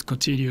drift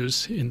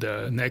continues in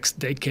the next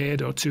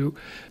decade or two,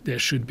 they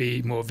should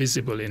be more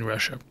visible in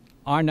Russia.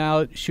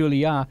 Arnaud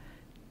Chouliat,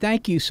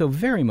 thank you so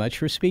very much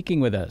for speaking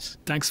with us.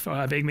 Thanks for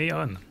having me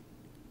on.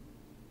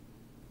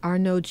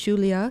 Arnaud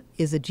Chouliat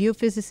is a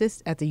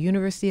geophysicist at the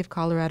University of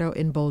Colorado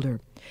in Boulder,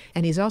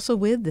 and he's also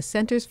with the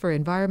Centers for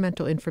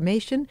Environmental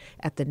Information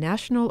at the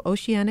National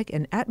Oceanic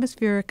and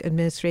Atmospheric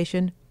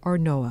Administration, or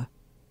NOAA.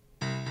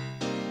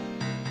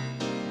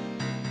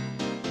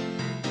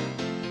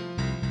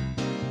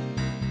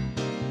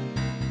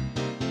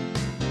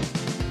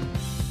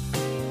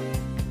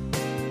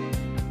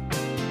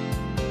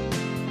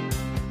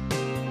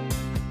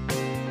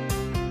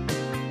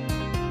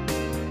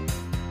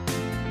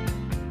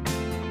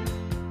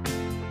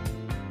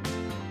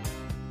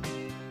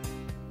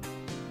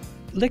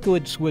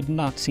 Liquids would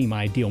not seem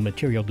ideal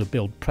material to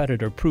build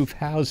predator-proof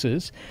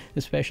houses,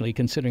 especially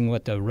considering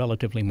what the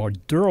relatively more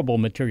durable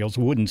materials,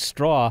 wood and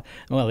straw,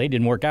 well, they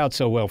didn't work out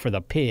so well for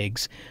the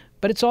pigs.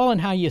 But it's all in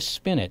how you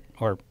spin it,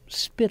 or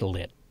spittle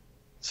it.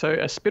 So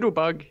a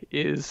spittlebug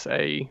is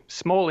a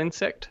small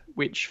insect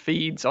which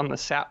feeds on the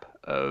sap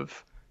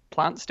of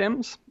plant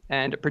stems,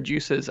 and it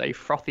produces a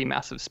frothy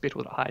mass of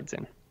spittle that hides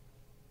in.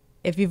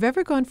 If you've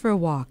ever gone for a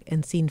walk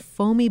and seen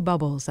foamy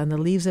bubbles on the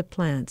leaves of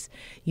plants,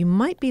 you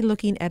might be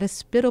looking at a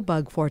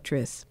spittlebug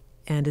fortress.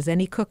 And as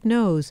any cook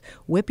knows,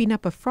 whipping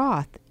up a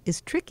froth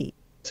is tricky.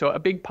 So a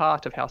big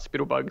part of how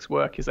spittlebugs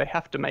work is they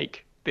have to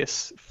make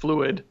this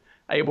fluid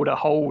able to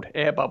hold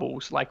air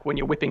bubbles, like when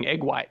you're whipping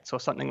egg whites or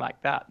something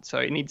like that. So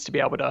it needs to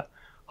be able to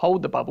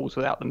hold the bubbles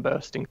without them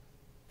bursting.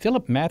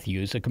 Philip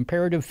Matthews, a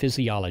comparative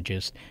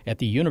physiologist at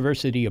the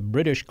University of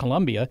British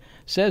Columbia,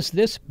 says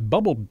this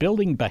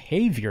bubble-building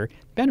behavior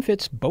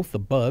benefits both the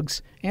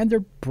bugs and their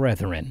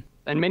brethren.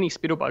 And many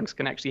spittlebugs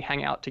can actually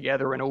hang out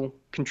together and all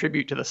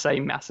contribute to the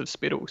same mass of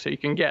spittle. So you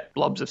can get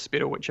blobs of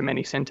spittle which are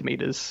many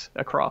centimeters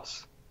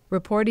across.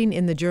 Reporting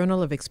in the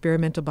Journal of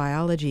Experimental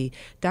Biology,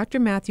 Dr.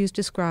 Matthews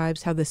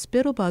describes how the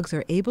spittlebugs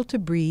are able to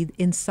breathe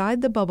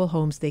inside the bubble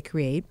homes they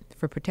create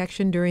for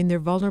protection during their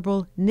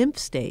vulnerable nymph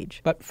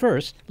stage. But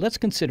first, let's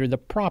consider the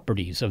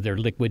properties of their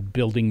liquid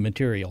building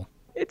material.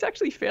 It's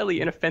actually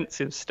fairly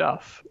inoffensive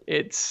stuff.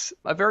 It's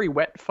a very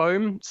wet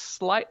foam,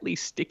 slightly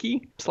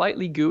sticky,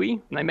 slightly gooey,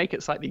 and they make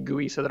it slightly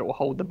gooey so that it will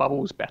hold the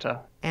bubbles better.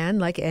 And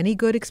like any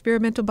good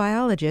experimental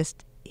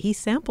biologist, he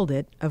sampled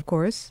it, of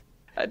course.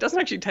 It doesn't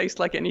actually taste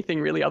like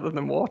anything really other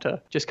than water,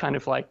 just kind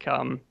of like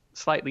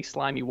slightly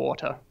slimy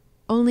water.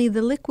 Only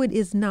the liquid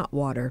is not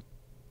water.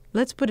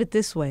 Let's put it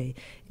this way.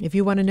 If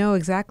you want to know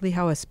exactly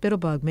how a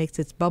spittlebug makes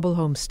its bubble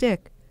home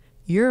stick,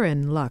 you're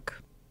in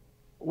luck.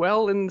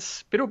 Well, in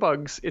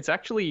spittlebugs, it's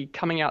actually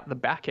coming out the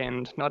back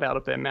end, not out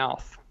of their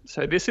mouth.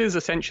 So this is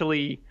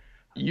essentially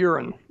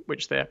urine,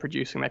 which they're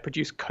producing. They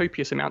produce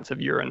copious amounts of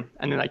urine,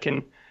 and then they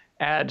can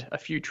add a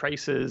few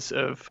traces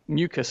of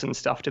mucus and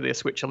stuff to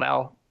this, which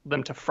allow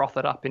them to froth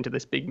it up into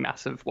this big,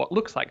 massive, what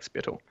looks like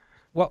spittle.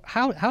 Well,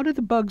 how do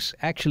the bugs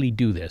actually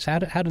do this? How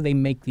do they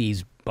make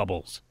these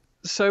bubbles?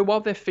 So while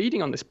they're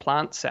feeding on this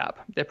plant sap,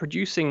 they're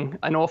producing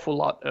an awful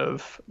lot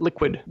of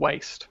liquid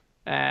waste.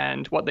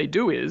 And what they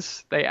do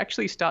is they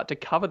actually start to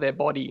cover their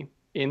body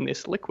in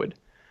this liquid.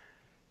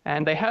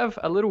 And they have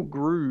a little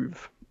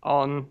groove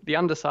on the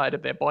underside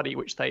of their body,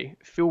 which they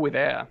fill with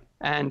air.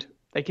 And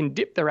they can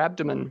dip their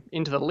abdomen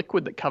into the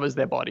liquid that covers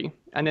their body.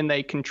 And then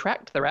they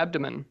contract their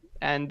abdomen.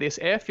 And this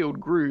air-filled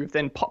groove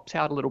then pops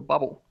out a little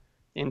bubble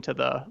into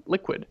the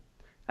liquid.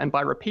 And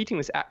by repeating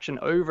this action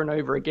over and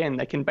over again,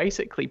 they can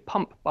basically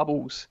pump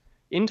bubbles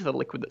into the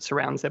liquid that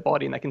surrounds their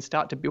body, and they can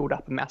start to build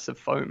up a massive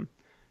foam.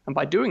 And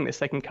by doing this,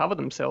 they can cover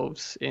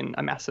themselves in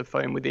a massive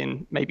foam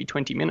within maybe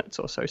 20 minutes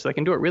or so. So they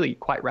can do it really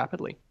quite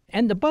rapidly.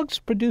 And the bugs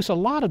produce a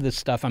lot of this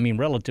stuff,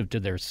 relative to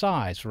their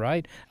size,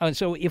 right?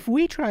 So if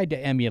we tried to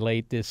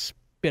emulate this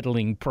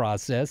spittling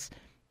process,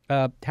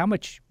 how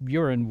much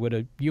urine would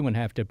a human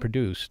have to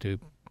produce to,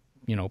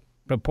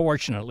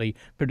 proportionately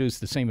produce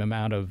the same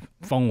amount of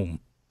foam?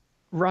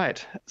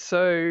 Right.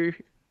 So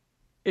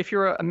if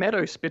you're a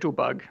meadow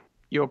spittlebug,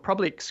 you're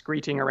probably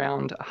excreting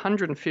around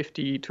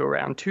 150 to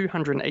around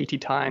 280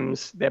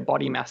 times their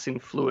body mass in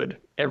fluid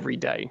every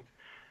day.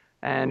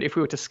 And if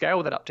we were to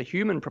scale that up to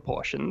human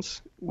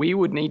proportions, we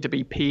would need to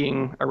be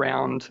peeing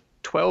around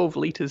 12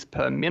 liters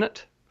per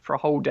minute for a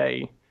whole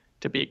day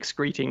to be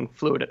excreting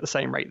fluid at the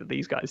same rate that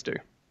these guys do.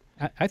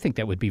 I think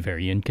that would be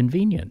very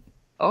inconvenient.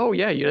 Oh,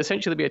 yeah. You'd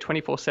essentially be a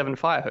 24/7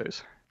 fire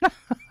hose.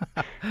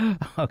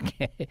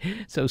 Okay.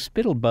 So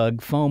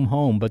spittlebug foam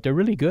home, but they're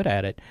really good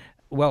at it.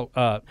 Well,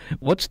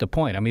 what's the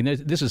point?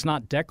 This is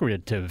not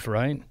decorative,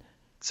 right?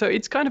 So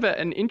it's kind of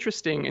an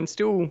interesting and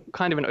still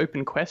kind of an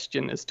open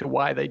question as to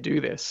why they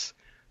do this.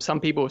 Some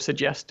people have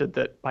suggested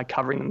that by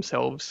covering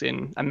themselves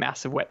in a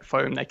massive wet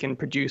foam, they can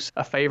produce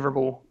a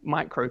favorable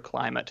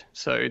microclimate.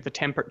 So the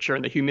temperature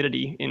and the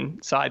humidity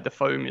inside the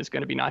foam is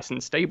going to be nice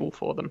and stable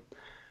for them.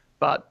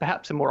 But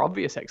perhaps a more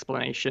obvious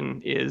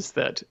explanation is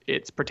that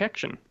it's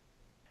protection.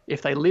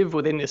 If they live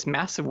within this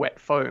massive wet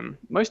foam,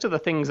 most of the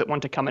things that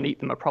want to come and eat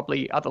them are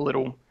probably other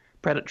little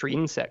predatory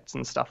insects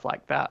and stuff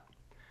like that.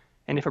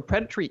 And if a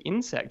predatory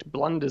insect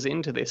blunders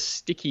into this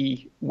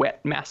sticky,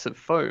 wet, massive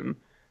foam,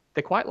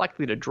 they're quite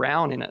likely to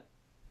drown in it.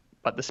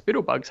 But the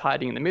spittlebugs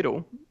hiding in the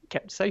middle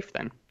kept safe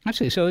then. I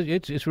see. So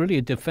it's really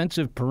a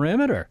defensive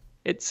perimeter.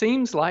 It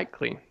seems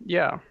likely,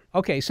 yeah.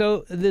 Okay,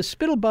 so the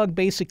spittlebug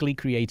basically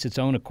creates its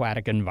own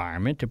aquatic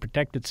environment to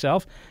protect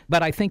itself.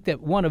 But I think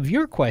that one of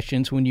your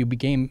questions when you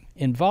became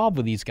involved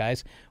with these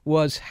guys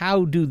was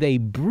how do they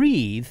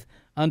breathe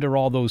under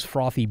all those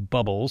frothy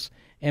bubbles?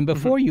 And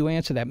before you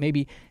answer that,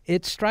 maybe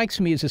it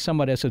strikes me as a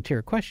somewhat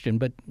esoteric question,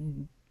 but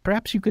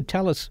perhaps you could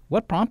tell us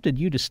what prompted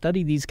you to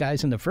study these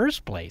guys in the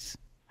first place.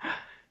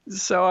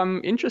 So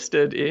I'm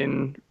interested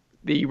in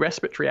the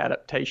respiratory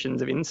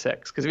adaptations of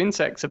insects, because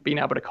insects have been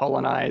able to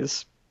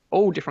colonize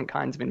all different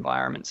kinds of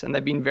environments, and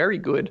they've been very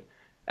good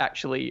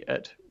actually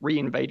at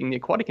reinvading the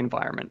aquatic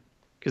environment,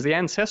 because the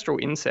ancestral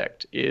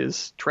insect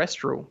is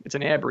terrestrial, it's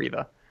an air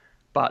breather,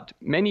 but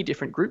many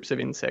different groups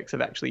of insects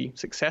have actually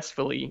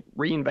successfully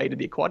reinvaded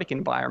the aquatic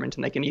environment,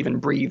 and they can even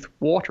breathe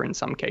water in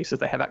some cases.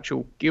 They have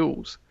actual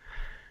gills.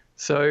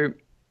 So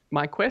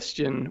my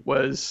question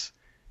was,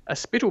 a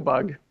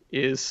spittlebug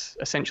is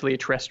essentially a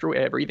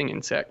terrestrial air-breathing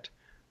insect,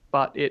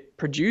 but it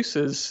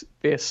produces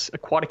this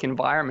aquatic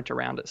environment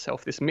around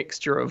itself, this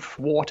mixture of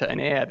water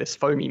and air, this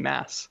foamy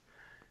mass.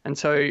 And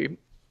so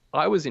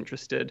I was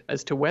interested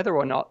as to whether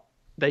or not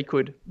they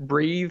could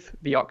breathe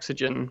the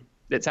oxygen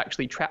that's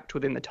actually trapped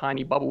within the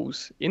tiny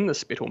bubbles in the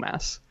spittle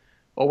mass,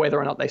 or whether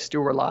or not they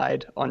still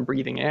relied on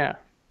breathing air.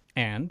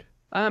 And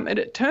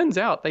it turns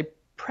out they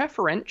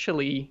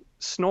preferentially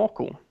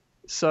snorkel.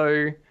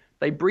 So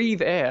they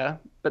breathe air,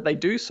 but they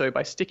do so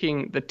by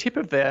sticking the tip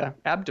of their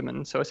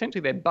abdomen, so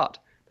essentially their butt,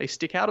 they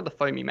stick out of the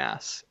foamy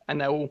mass and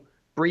they'll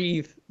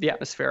breathe the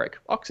atmospheric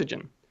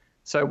oxygen.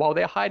 So while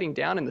they're hiding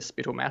down in the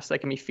spittle mass, they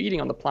can be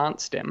feeding on the plant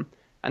stem,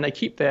 and they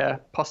keep their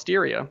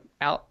posterior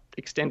out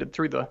extended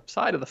through the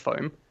side of the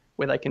foam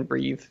where they can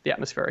breathe the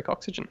atmospheric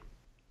oxygen.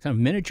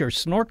 Some miniature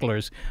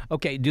snorkelers.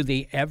 Okay, do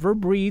they ever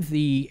breathe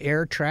the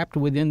air trapped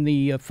within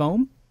the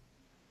foam?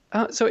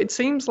 So it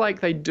seems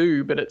like they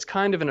do, but it's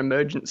kind of an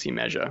emergency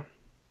measure.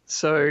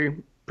 So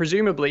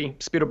presumably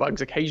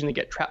spittlebugs occasionally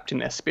get trapped in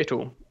their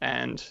spittle,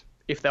 and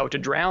if they were to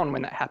drown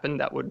when that happened,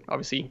 that would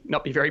obviously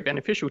not be very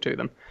beneficial to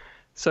them.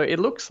 So it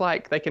looks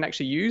like they can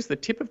actually use the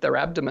tip of their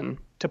abdomen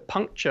to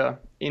puncture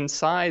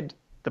inside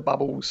the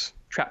bubbles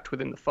trapped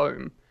within the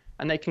foam,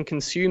 and they can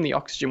consume the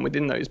oxygen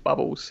within those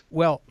bubbles.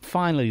 Well,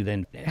 finally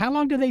then, how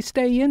long do they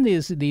stay in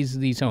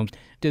these homes?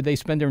 Do they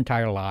spend their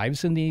entire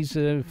lives in these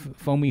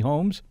foamy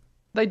homes?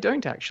 They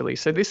don't actually.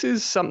 So this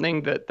is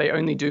something that they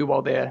only do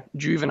while they're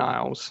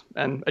juveniles.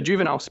 And a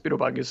juvenile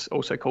spittlebug is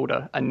also called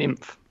a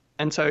nymph.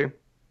 And so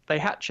they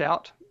hatch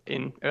out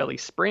in early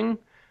spring.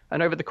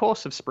 And over the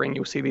course of spring,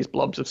 you'll see these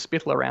blobs of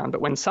spittle around.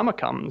 But when summer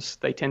comes,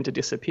 they tend to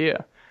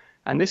disappear.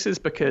 And this is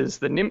because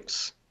the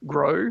nymphs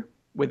grow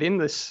within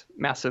this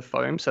massive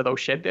foam. So they'll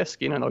shed their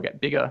skin and they'll get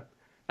bigger.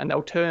 And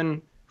they'll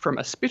turn from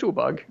a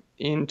spittlebug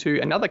into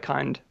another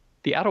kind,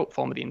 the adult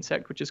form of the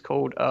insect, which is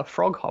called a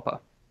frog hopper.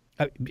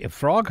 A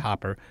frog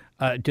hopper?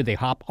 Do they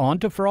hop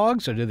onto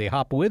frogs, or do they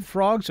hop with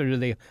frogs, or do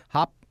they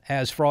hop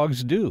as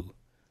frogs do?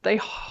 They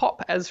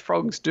hop as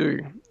frogs do.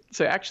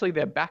 So actually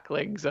their back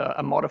legs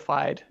are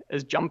modified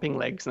as jumping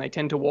legs, and they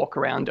tend to walk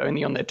around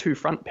only on their two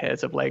front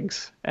pairs of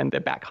legs, and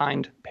their back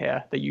hind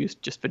pair they use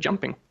just for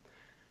jumping.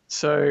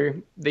 So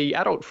the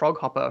adult frog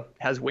hopper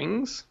has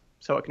wings,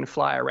 so it can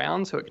fly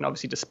around, so it can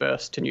obviously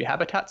disperse to new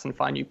habitats and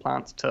find new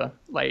plants to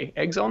lay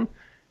eggs on.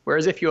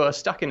 Whereas if you're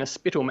stuck in a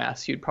spittle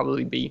mass, you'd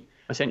probably be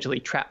essentially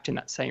trapped in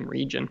that same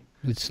region.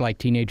 It's like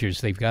teenagers,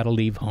 they've got to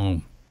leave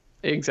home.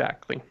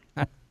 Exactly.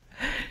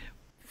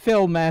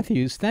 Phil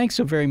Matthews, thanks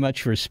so very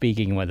much for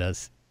speaking with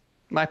us.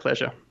 My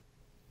pleasure.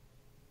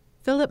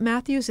 Philip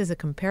Matthews is a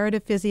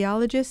comparative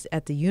physiologist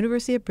at the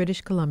University of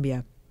British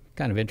Columbia.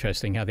 Kind of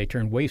interesting how they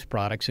turn waste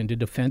products into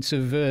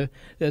defensive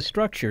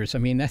structures. I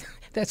mean,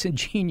 that's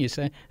ingenious.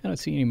 I don't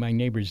see any of my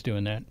neighbors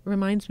doing that.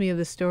 Reminds me of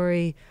the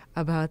story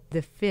about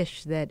the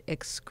fish that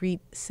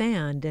excrete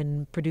sand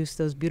and produce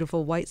those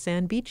beautiful white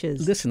sand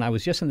beaches. Listen, I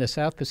was just in the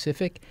South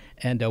Pacific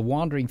and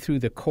wandering through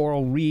the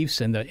coral reefs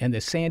and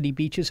the sandy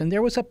beaches, and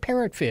there was a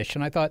parrotfish,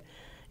 and I thought,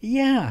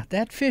 yeah,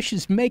 that fish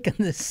is making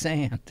the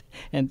sand.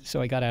 And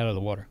so I got out of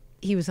the water.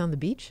 He was on the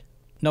beach?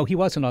 No, he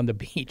wasn't on the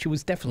beach. He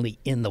was definitely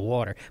in the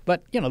water.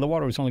 But, the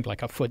water was only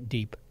like a foot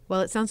deep.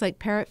 Well, it sounds like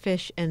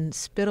parrotfish and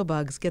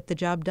spittlebugs get the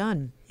job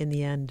done in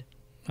the end.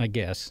 I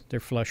guess. They're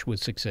flush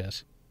with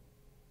success.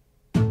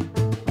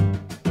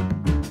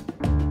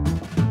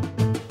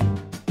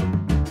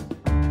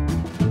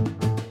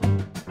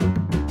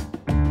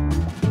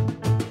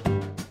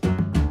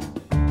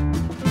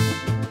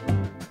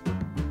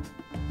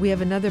 We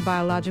have another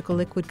biological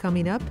liquid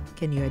coming up.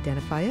 Can you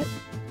identify it?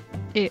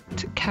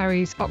 It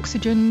carries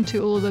oxygen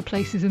to all the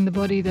places in the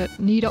body that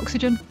need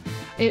oxygen.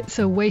 It's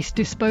a waste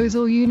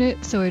disposal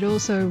unit, so it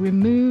also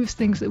removes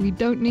things that we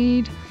don't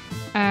need,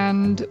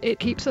 and it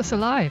keeps us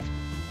alive.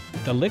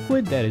 The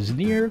liquid that is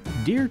near,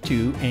 dear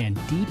to, and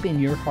deep in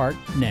your heart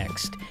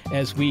next,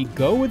 as we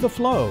go with the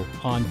flow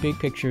on Big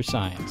Picture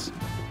Science.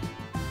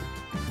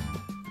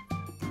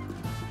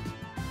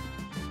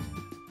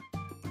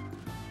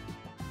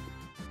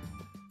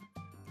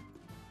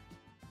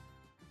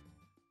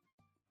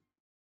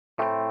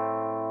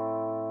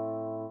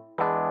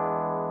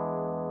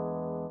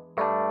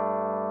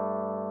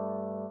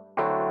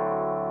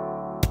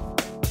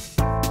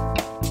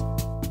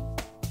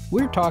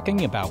 We're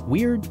talking about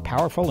weird,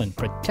 powerful, and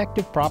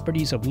protective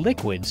properties of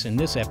liquids in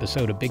this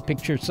episode of Big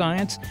Picture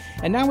Science,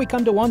 and now we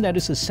come to one that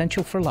is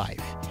essential for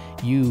life.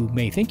 You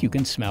may think you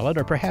can smell it,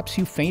 or perhaps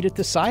you faint at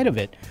the sight of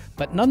it,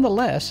 but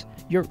nonetheless,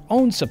 your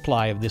own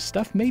supply of this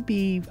stuff may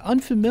be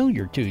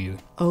unfamiliar to you.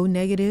 O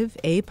negative,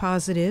 A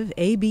positive,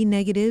 AB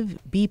negative,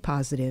 B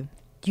positive.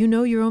 Do you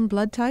know your own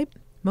blood type?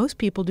 Most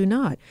people do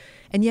not.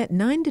 And yet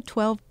 9 to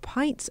 12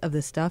 pints of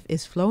the stuff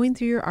is flowing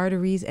through your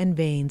arteries and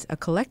veins, a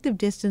collective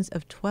distance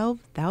of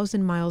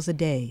 12,000 miles a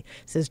day,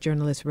 says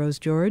journalist Rose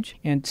George.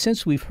 And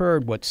since we've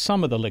heard what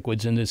some of the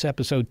liquids in this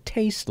episode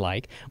taste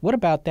like, what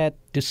about that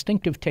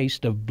distinctive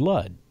taste of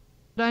blood?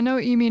 I know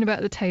what you mean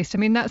about the taste. I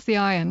mean, that's the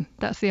iron.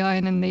 That's the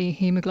iron in the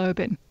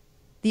hemoglobin.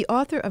 The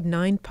author of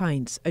 9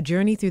 Pints, A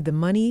Journey Through the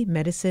Money,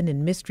 Medicine,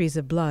 and Mysteries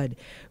of Blood,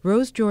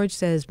 Rose George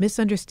says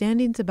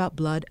misunderstandings about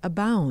blood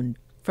abound.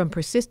 From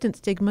persistent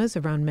stigmas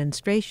around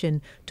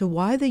menstruation to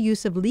why the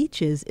use of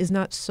leeches is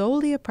not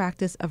solely a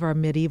practice of our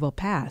medieval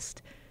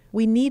past.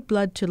 We need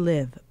blood to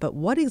live, but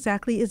what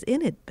exactly is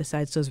in it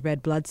besides those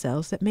red blood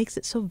cells that makes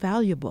it so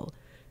valuable?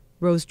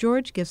 Rose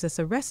George gives us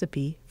a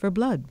recipe for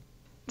blood.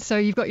 So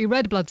you've got your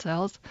red blood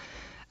cells,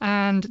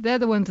 and they're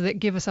the ones that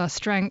give us our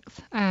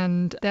strength,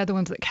 and they're the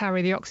ones that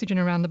carry the oxygen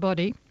around the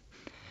body.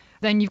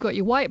 Then you've got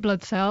your white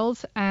blood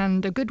cells,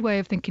 and a good way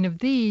of thinking of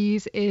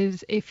these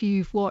is if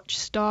you've watched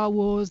Star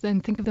Wars,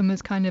 then think of them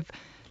as kind of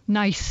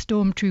nice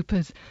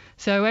stormtroopers.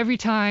 So every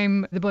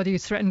time the body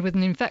is threatened with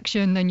an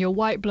infection, then your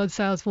white blood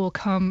cells will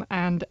come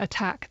and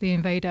attack the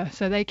invader.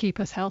 So they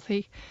keep us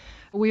healthy.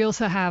 We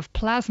also have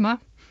plasma,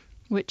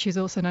 which is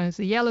also known as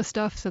the yellow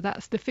stuff. So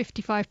that's the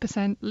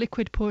 55%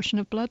 liquid portion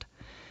of blood.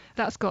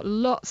 That's got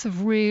lots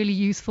of really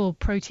useful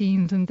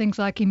proteins and things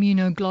like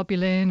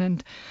immunoglobulin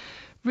and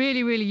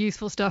Really, really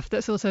useful stuff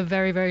that's also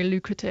very, very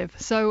lucrative.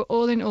 So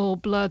all in all,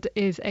 blood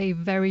is a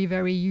very,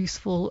 very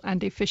useful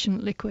and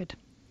efficient liquid.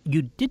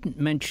 You didn't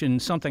mention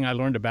something I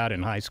learned about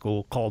in high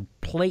school called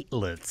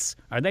platelets.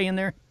 Are they in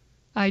there?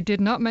 I did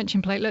not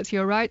mention platelets.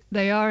 You're right.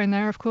 They are in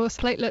there, of course.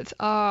 Platelets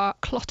are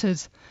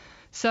clotters.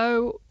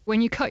 So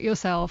when you cut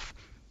yourself,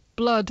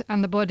 blood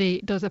and the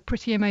body does a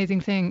pretty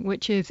amazing thing,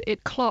 which is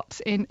it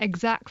clots in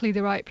exactly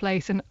the right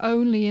place and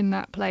only in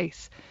that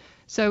place.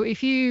 So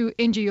if you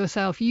injure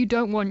yourself, you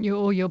don't want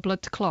all your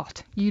blood to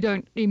clot. You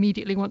don't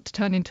immediately want to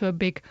turn into a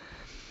big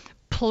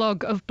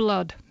plug of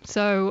blood.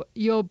 So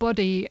your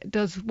body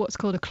does what's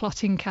called a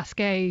clotting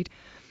cascade.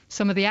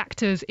 Some of the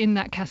actors in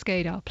that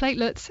cascade are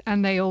platelets,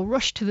 and they all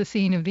rush to the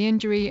scene of the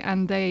injury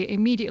and they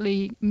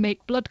immediately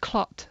make blood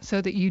clot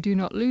so that you do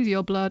not lose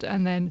your blood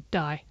and then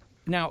die.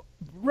 Now,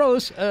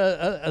 Rose,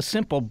 a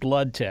simple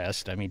blood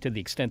test, I mean, to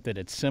the extent that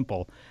it's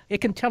simple, it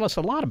can tell us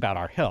a lot about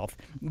our health.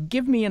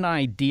 Give me an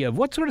idea of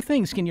what sort of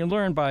things can you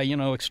learn by,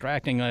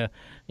 extracting,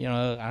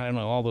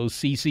 all those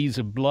cc's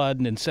of blood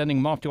and then sending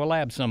them off to a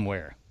lab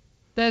somewhere.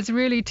 There's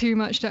really too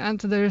much to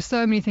answer. There are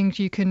so many things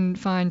you can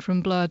find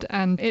from blood,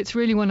 and it's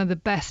really one of the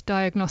best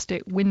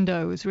diagnostic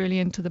windows really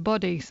into the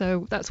body.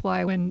 So that's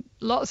why when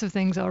lots of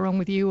things are wrong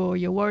with you or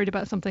you're worried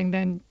about something,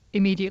 then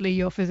immediately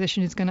your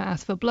physician is going to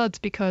ask for bloods,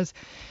 because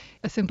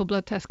a simple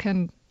blood test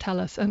can tell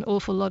us an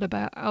awful lot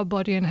about our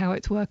body and how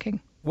it's working.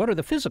 What are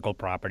the physical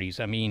properties?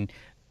 I mean,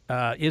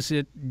 is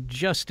it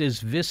just as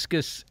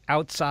viscous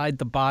outside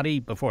the body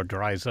before it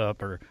dries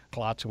up or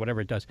clots or whatever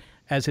it does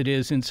as it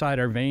is inside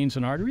our veins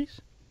and arteries?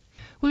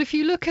 Well, if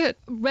you look at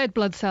red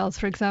blood cells,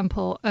 for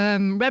example,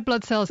 red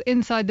blood cells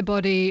inside the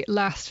body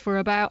last for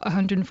about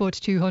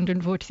 142,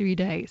 143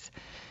 days.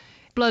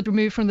 Blood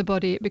removed from the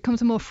body, it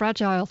becomes a more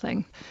fragile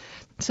thing.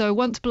 So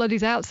once blood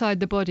is outside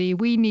the body,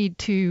 we need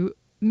to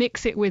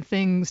mix it with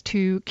things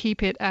to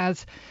keep it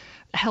as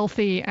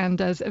healthy and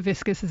as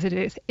viscous as it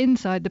is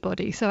inside the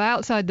body. So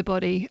outside the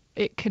body,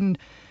 it can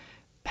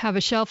have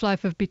a shelf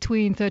life of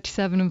between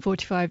 37 and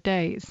 45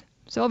 days.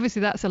 So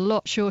obviously that's a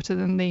lot shorter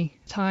than the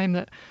time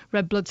that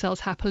red blood cells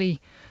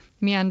happily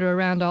meander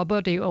around our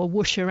body or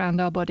whoosh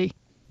around our body.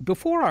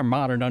 Before our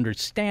modern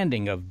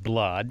understanding of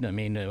blood, I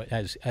mean,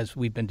 as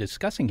we've been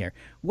discussing here,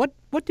 what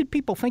did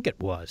people think it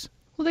was?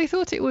 Well, they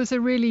thought it was a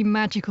really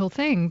magical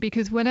thing,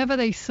 because whenever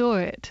they saw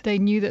it, they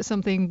knew that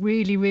something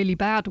really, really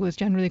bad was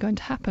generally going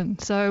to happen.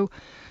 So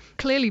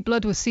clearly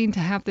blood was seen to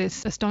have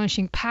this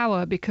astonishing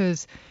power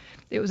because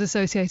it was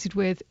associated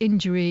with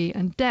injury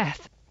and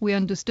death. We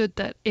understood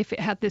that if it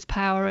had this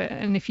power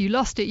and if you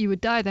lost it, you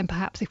would die, then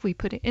perhaps if we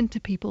put it into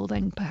people,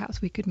 then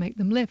perhaps we could make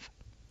them live.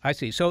 I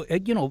see. So,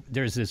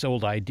 there's this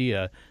old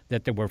idea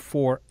that there were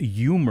 4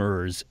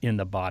 humors in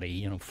the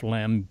body,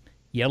 phlegm,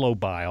 yellow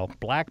bile,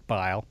 black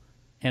bile,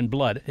 and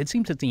blood. It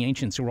seems that the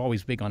ancients were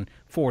always big on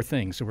 4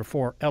 things. There were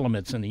 4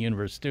 elements in the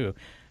universe, too.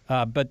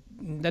 But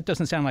that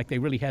doesn't sound like they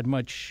really had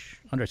much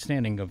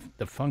understanding of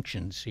the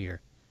functions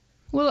here.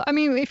 Well, I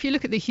mean, if you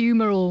look at the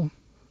humoral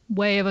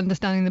way of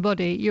understanding the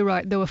body, you're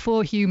right, there were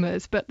 4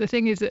 humors, but the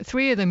thing is that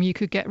 3 of them you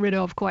could get rid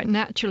of quite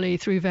naturally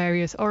through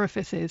various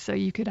orifices. So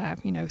you could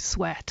have,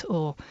 sweat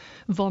or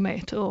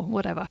vomit or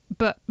whatever.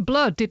 But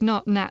blood did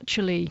not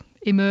naturally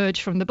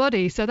emerge from the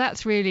body. So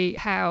that's really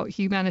how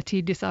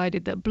humanity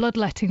decided that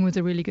bloodletting was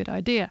a really good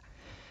idea.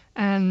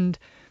 And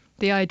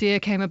the idea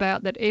came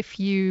about that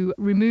if you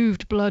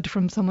removed blood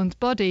from someone's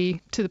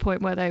body to the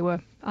point where they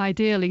were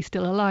ideally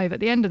still alive at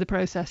the end of the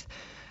process,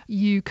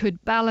 you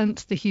could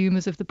balance the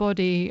humours of the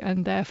body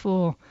and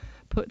therefore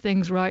put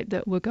things right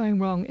that were going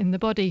wrong in the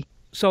body.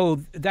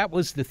 So that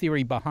was the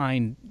theory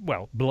behind,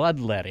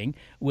 bloodletting,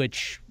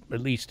 which,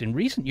 at least in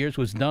recent years,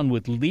 was done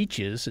with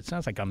leeches. It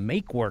sounds like a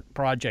make-work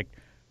project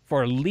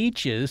for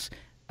leeches.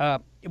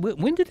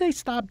 When did they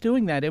stop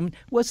doing that? And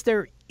was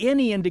there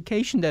any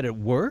indication that it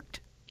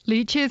worked?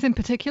 Leeches in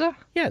particular?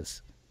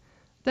 Yes.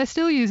 They're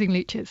still using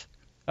leeches.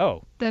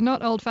 Oh. They're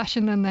not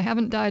old-fashioned and they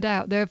haven't died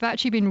out. They've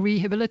actually been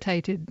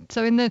rehabilitated.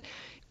 So in the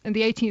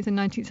 18th and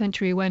 19th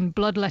century, when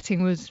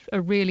bloodletting was a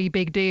really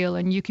big deal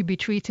and you could be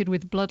treated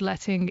with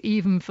bloodletting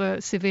even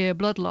for severe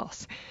blood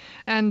loss.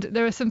 And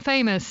there are some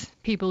famous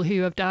people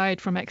who have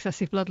died from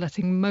excessive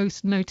bloodletting,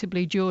 most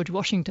notably George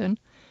Washington.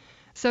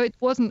 So it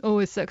wasn't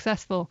always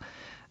successful.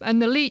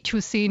 And the leech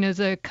was seen as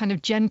a kind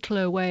of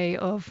gentler way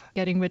of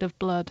getting rid of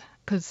blood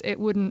because it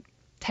wouldn't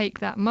take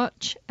that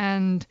much.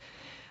 And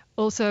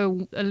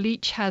also, a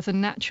leech has a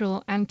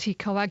natural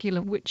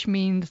anticoagulant, which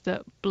means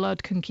that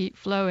blood can keep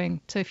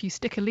flowing. So if you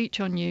stick a leech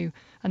on you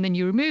and then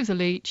you remove the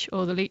leech,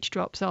 or the leech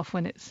drops off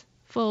when it's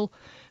full,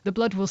 the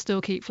blood will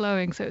still keep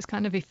flowing. So it's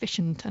kind of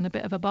efficient and a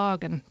bit of a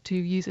bargain to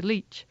use a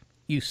leech.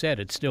 You said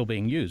it's still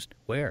being used.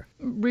 Where?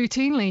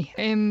 Routinely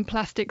in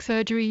plastic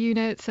surgery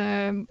units.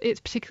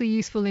 It's particularly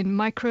useful in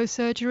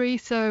microsurgery.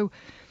 So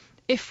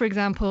if, for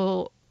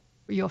example,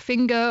 your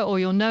finger or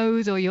your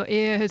nose or your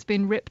ear has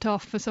been ripped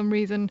off for some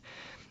reason,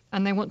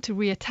 and they want to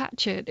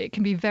reattach it, it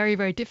can be very,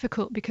 very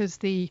difficult because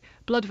the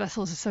blood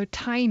vessels are so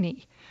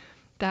tiny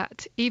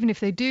that even if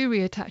they do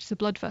reattach the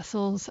blood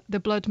vessels, the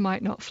blood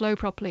might not flow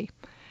properly.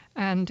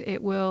 and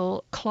it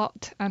will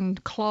clot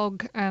and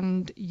clog,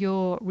 and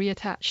your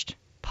reattached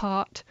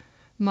part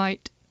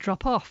might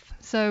drop off.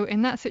 So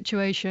in that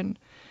situation,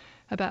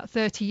 about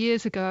 30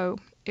 years ago,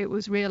 it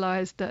was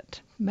realized that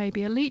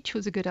maybe a leech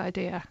was a good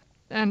idea.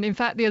 And in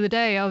fact, the other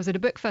day I was at a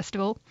book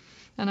festival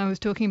and I was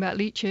talking about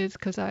leeches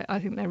because I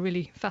think they're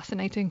really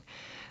fascinating,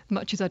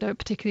 much as I don't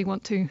particularly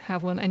want to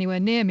have one anywhere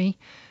near me.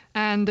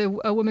 And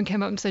a woman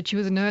came up and said she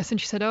was a nurse, and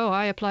she said, "Oh,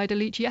 I applied a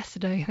leech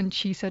yesterday," and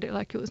she said it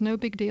like it was no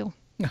big deal.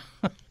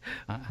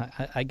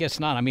 I guess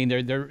not. I mean,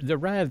 they're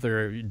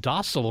rather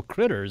docile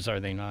critters, are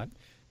they not?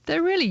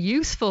 They're really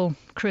useful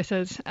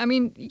critters. I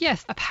mean,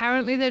 yes,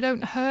 apparently they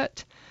don't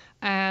hurt,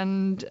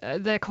 and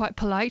they're quite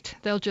polite.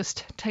 They'll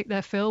just take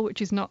their fill,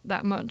 which is not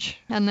that much,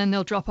 and then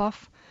they'll drop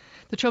off.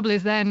 The trouble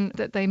is then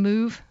that they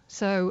move.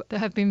 So there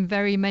have been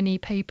very many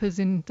papers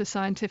in the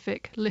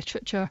scientific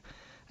literature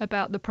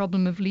about the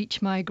problem of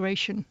leech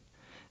migration.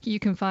 You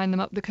can find them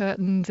up the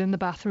curtains, in the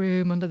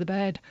bathroom, under the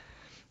bed,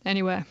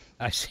 anywhere.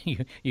 I see.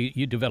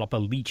 You develop a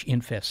leech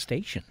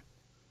infestation.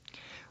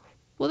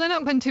 Well, they're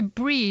not going to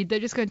breed, they're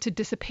just going to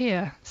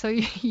disappear. So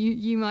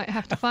you might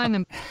have to find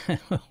them.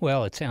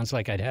 Well, it sounds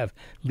like I'd have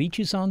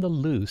leeches on the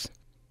loose.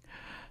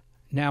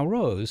 Now,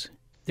 Rose,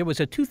 there was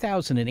a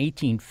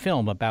 2018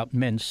 film about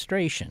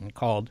menstruation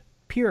called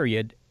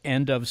Period,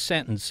 End of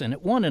Sentence, and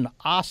it won an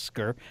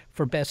Oscar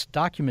for Best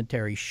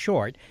Documentary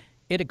Short.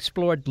 It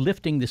explored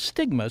lifting the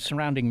stigma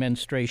surrounding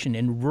menstruation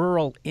in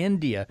rural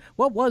India.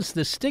 What was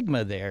the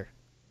stigma there?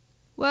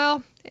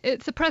 Well,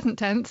 it's a present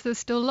tense. There's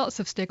still lots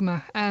of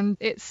stigma, and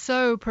it's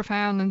so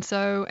profound and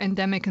so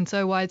endemic and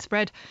so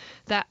widespread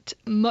that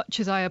much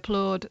as I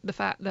applaud the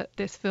fact that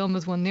this film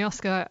has won the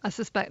Oscar, I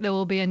suspect there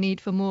will be a need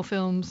for more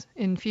films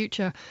in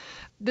future.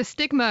 The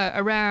stigma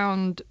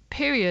around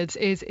periods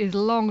is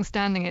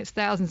long-standing. It's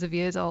thousands of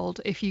years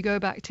old. If you go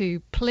back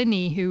to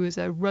Pliny, who was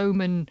a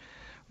Roman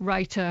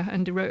writer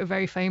and wrote a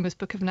very famous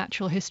book of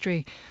natural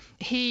history,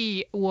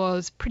 he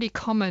was pretty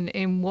common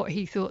in what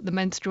he thought the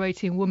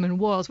menstruating woman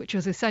was, which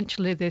was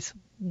essentially this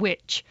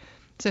witch.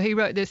 So he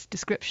wrote this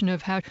description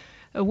of how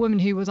a woman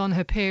who was on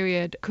her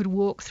period could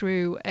walk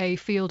through a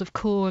field of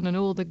corn and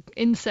all the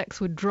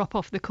insects would drop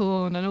off the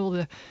corn and all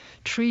the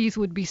trees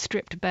would be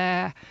stripped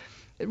bare.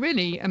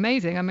 Really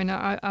amazing. I mean,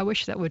 I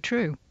wish that were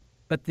true.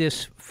 But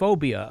this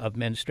phobia of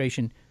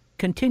menstruation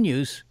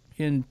continues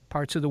in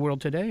parts of the world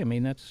today. I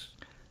mean,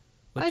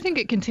 I think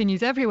it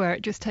continues everywhere.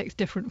 It just takes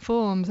different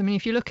forms. I mean,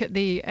 if you look at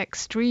the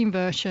extreme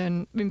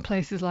version in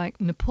places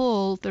like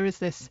Nepal, there is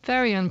this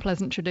very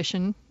unpleasant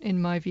tradition,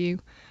 in my view,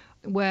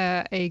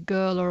 where a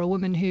girl or a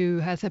woman who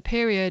has her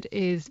period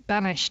is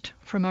banished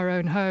from her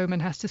own home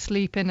and has to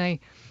sleep in an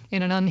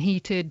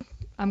unheated,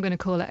 I'm going to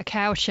call it a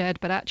cow shed,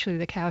 but actually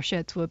the cow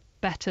sheds were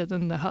better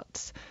than the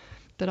huts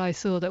that I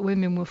saw that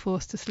women were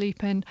forced to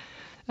sleep in.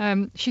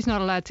 She's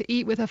not allowed to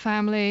eat with her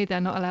family. They're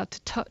not allowed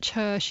to touch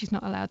her. She's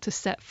not allowed to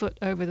set foot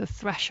over the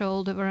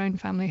threshold of her own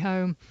family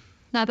home.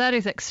 Now, that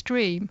is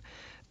extreme.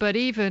 But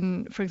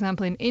even, for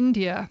example, in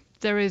India,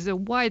 there is a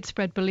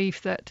widespread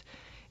belief that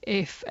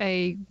if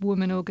a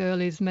woman or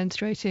girl is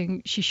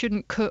menstruating, she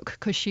shouldn't cook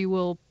because she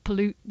will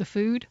pollute the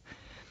food.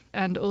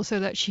 And also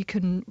that she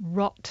can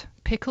rot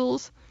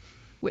pickles,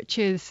 which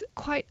is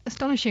quite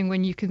astonishing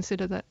when you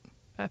consider that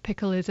a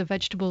pickle is a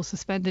vegetable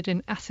suspended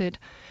in acid.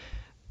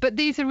 But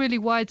these are really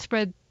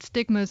widespread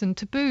stigmas and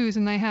taboos,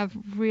 and they have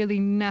really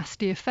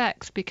nasty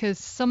effects because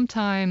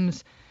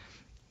sometimes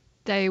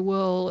they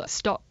will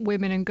stop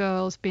women and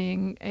girls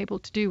being able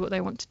to do what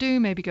they want to do,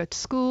 maybe go to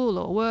school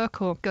or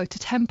work or go to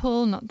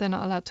temple. They're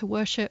not allowed to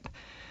worship.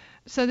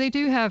 So they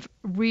do have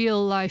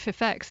real life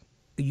effects.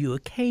 You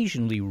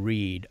occasionally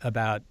read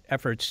about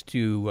efforts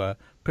to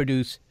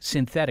produce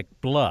synthetic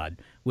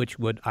blood, which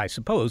would, I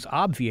suppose,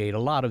 obviate a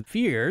lot of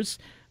fears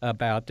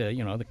about,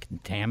 the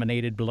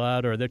contaminated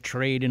blood or the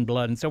trade in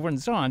blood and so forth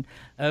and so on.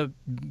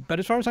 But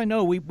as far as I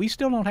know, we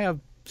still don't have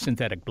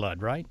synthetic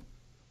blood, right?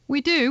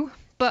 We do,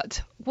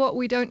 but what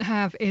we don't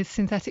have is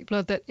synthetic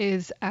blood that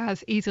is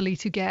as easily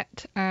to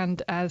get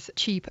and as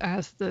cheap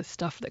as the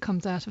stuff that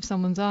comes out of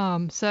someone's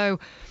arm. So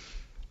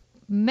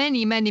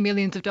many, many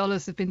millions of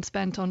dollars have been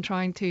spent on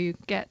trying to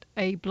get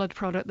a blood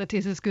product that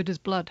is as good as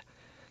blood.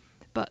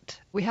 But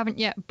we haven't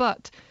yet.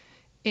 But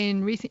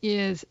in recent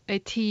years, a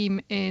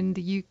team in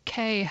the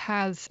UK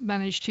has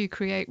managed to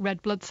create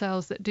red blood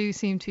cells that do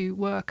seem to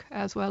work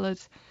as well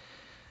as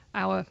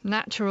our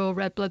natural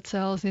red blood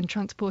cells in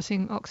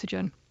transporting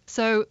oxygen.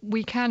 So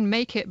we can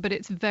make it, but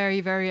it's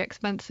very, very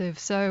expensive.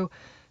 So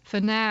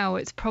for now,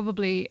 it's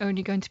probably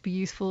only going to be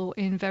useful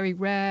in very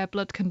rare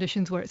blood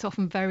conditions where it's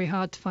often very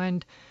hard to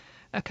find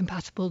a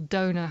compatible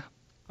donor.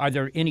 Are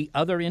there any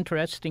other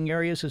interesting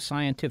areas of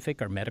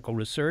scientific or medical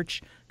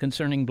research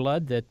concerning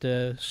blood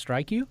that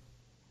strike you?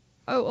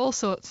 Oh, all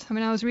sorts. I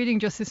mean, I was reading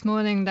just this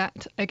morning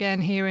that, again,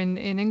 here in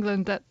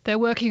England, that they're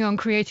working on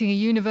creating a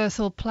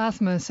universal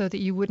plasma so that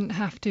you wouldn't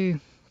have to,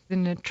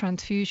 in a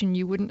transfusion,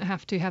 you wouldn't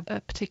have to have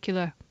a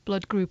particular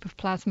blood group of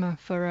plasma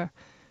for a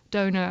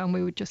donor, and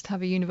we would just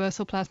have a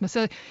universal plasma.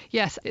 So,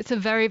 yes, it's a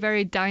very,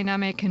 very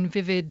dynamic and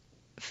vivid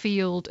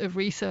field of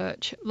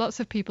research. Lots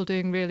of people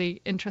doing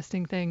really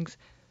interesting things.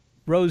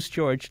 Rose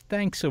George,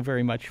 thanks so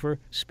very much for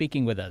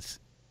speaking with us.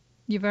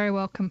 You're very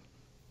welcome.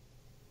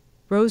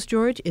 Rose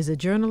George is a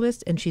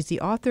journalist, and she's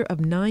the author of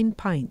 9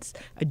 Pints,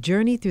 A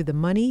Journey Through the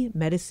Money,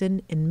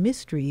 Medicine, and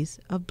Mysteries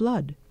of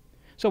Blood.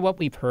 So what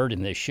we've heard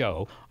in this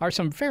show are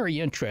some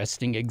very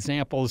interesting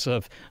examples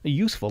of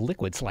useful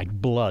liquids like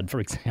blood, for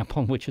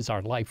example, which is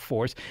our life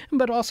force,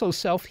 but also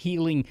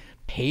self-healing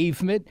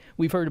pavement.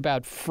 We've heard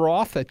about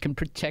froth that can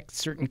protect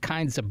certain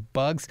kinds of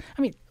bugs.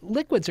 I mean,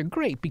 liquids are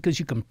great because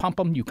you can pump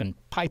them, you can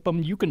pipe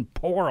them, you can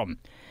pour them.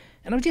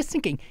 And I'm just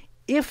thinking,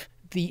 if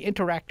the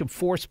interactive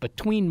force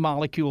between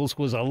molecules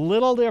was a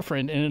little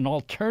different in an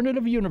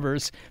alternative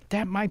universe,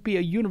 that might be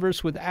a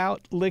universe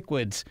without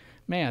liquids.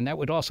 Man, that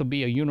would also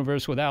be a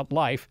universe without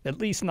life, at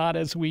least not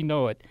as we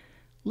know it.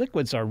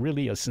 Liquids are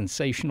really a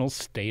sensational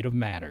state of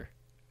matter.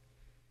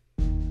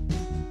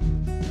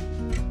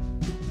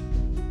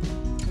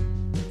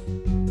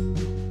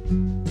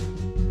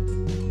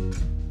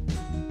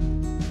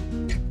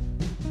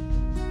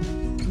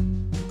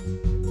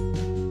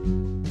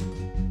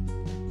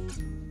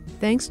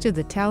 Thanks to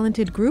the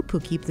talented group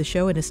who keep the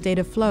show in a state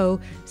of flow,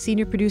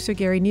 senior producer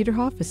Gary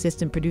Niederhoff,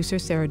 assistant producer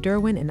Sarah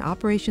Derwin, and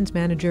operations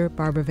manager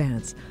Barbara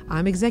Vance.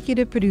 I'm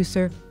executive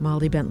producer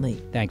Molly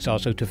Bentley. Thanks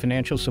also to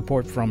financial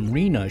support from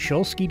Rena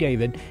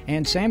Shulsky-David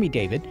and Sammy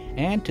David,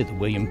 and to the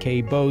William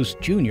K. Bowes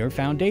Jr.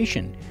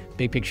 Foundation.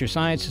 Big Picture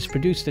Science is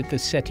produced at the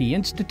SETI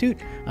Institute,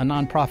 a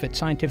nonprofit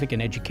scientific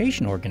and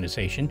education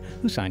organization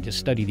whose scientists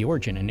study the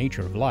origin and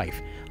nature of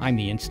life. I'm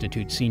the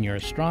Institute's senior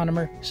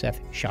astronomer,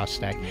 Seth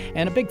Shostak.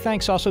 And a big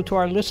thanks also to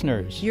our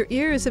listeners. Your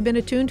ears have been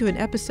attuned to an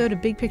episode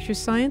of Big Picture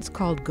Science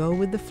called Go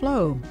With the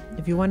Flow.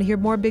 If you want to hear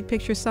more Big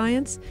Picture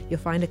Science, you'll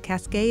find a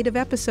cascade of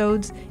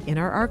episodes in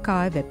our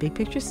archive at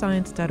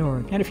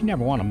bigpicturescience.org. And if you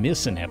never want to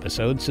miss an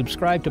episode,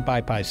 subscribe to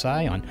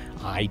ByPi-Sci on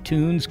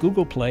iTunes,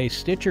 Google Play,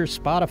 Stitcher,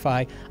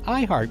 Spotify,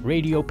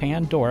 iHeartRadio,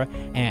 Pandora,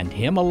 and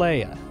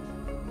Himalaya.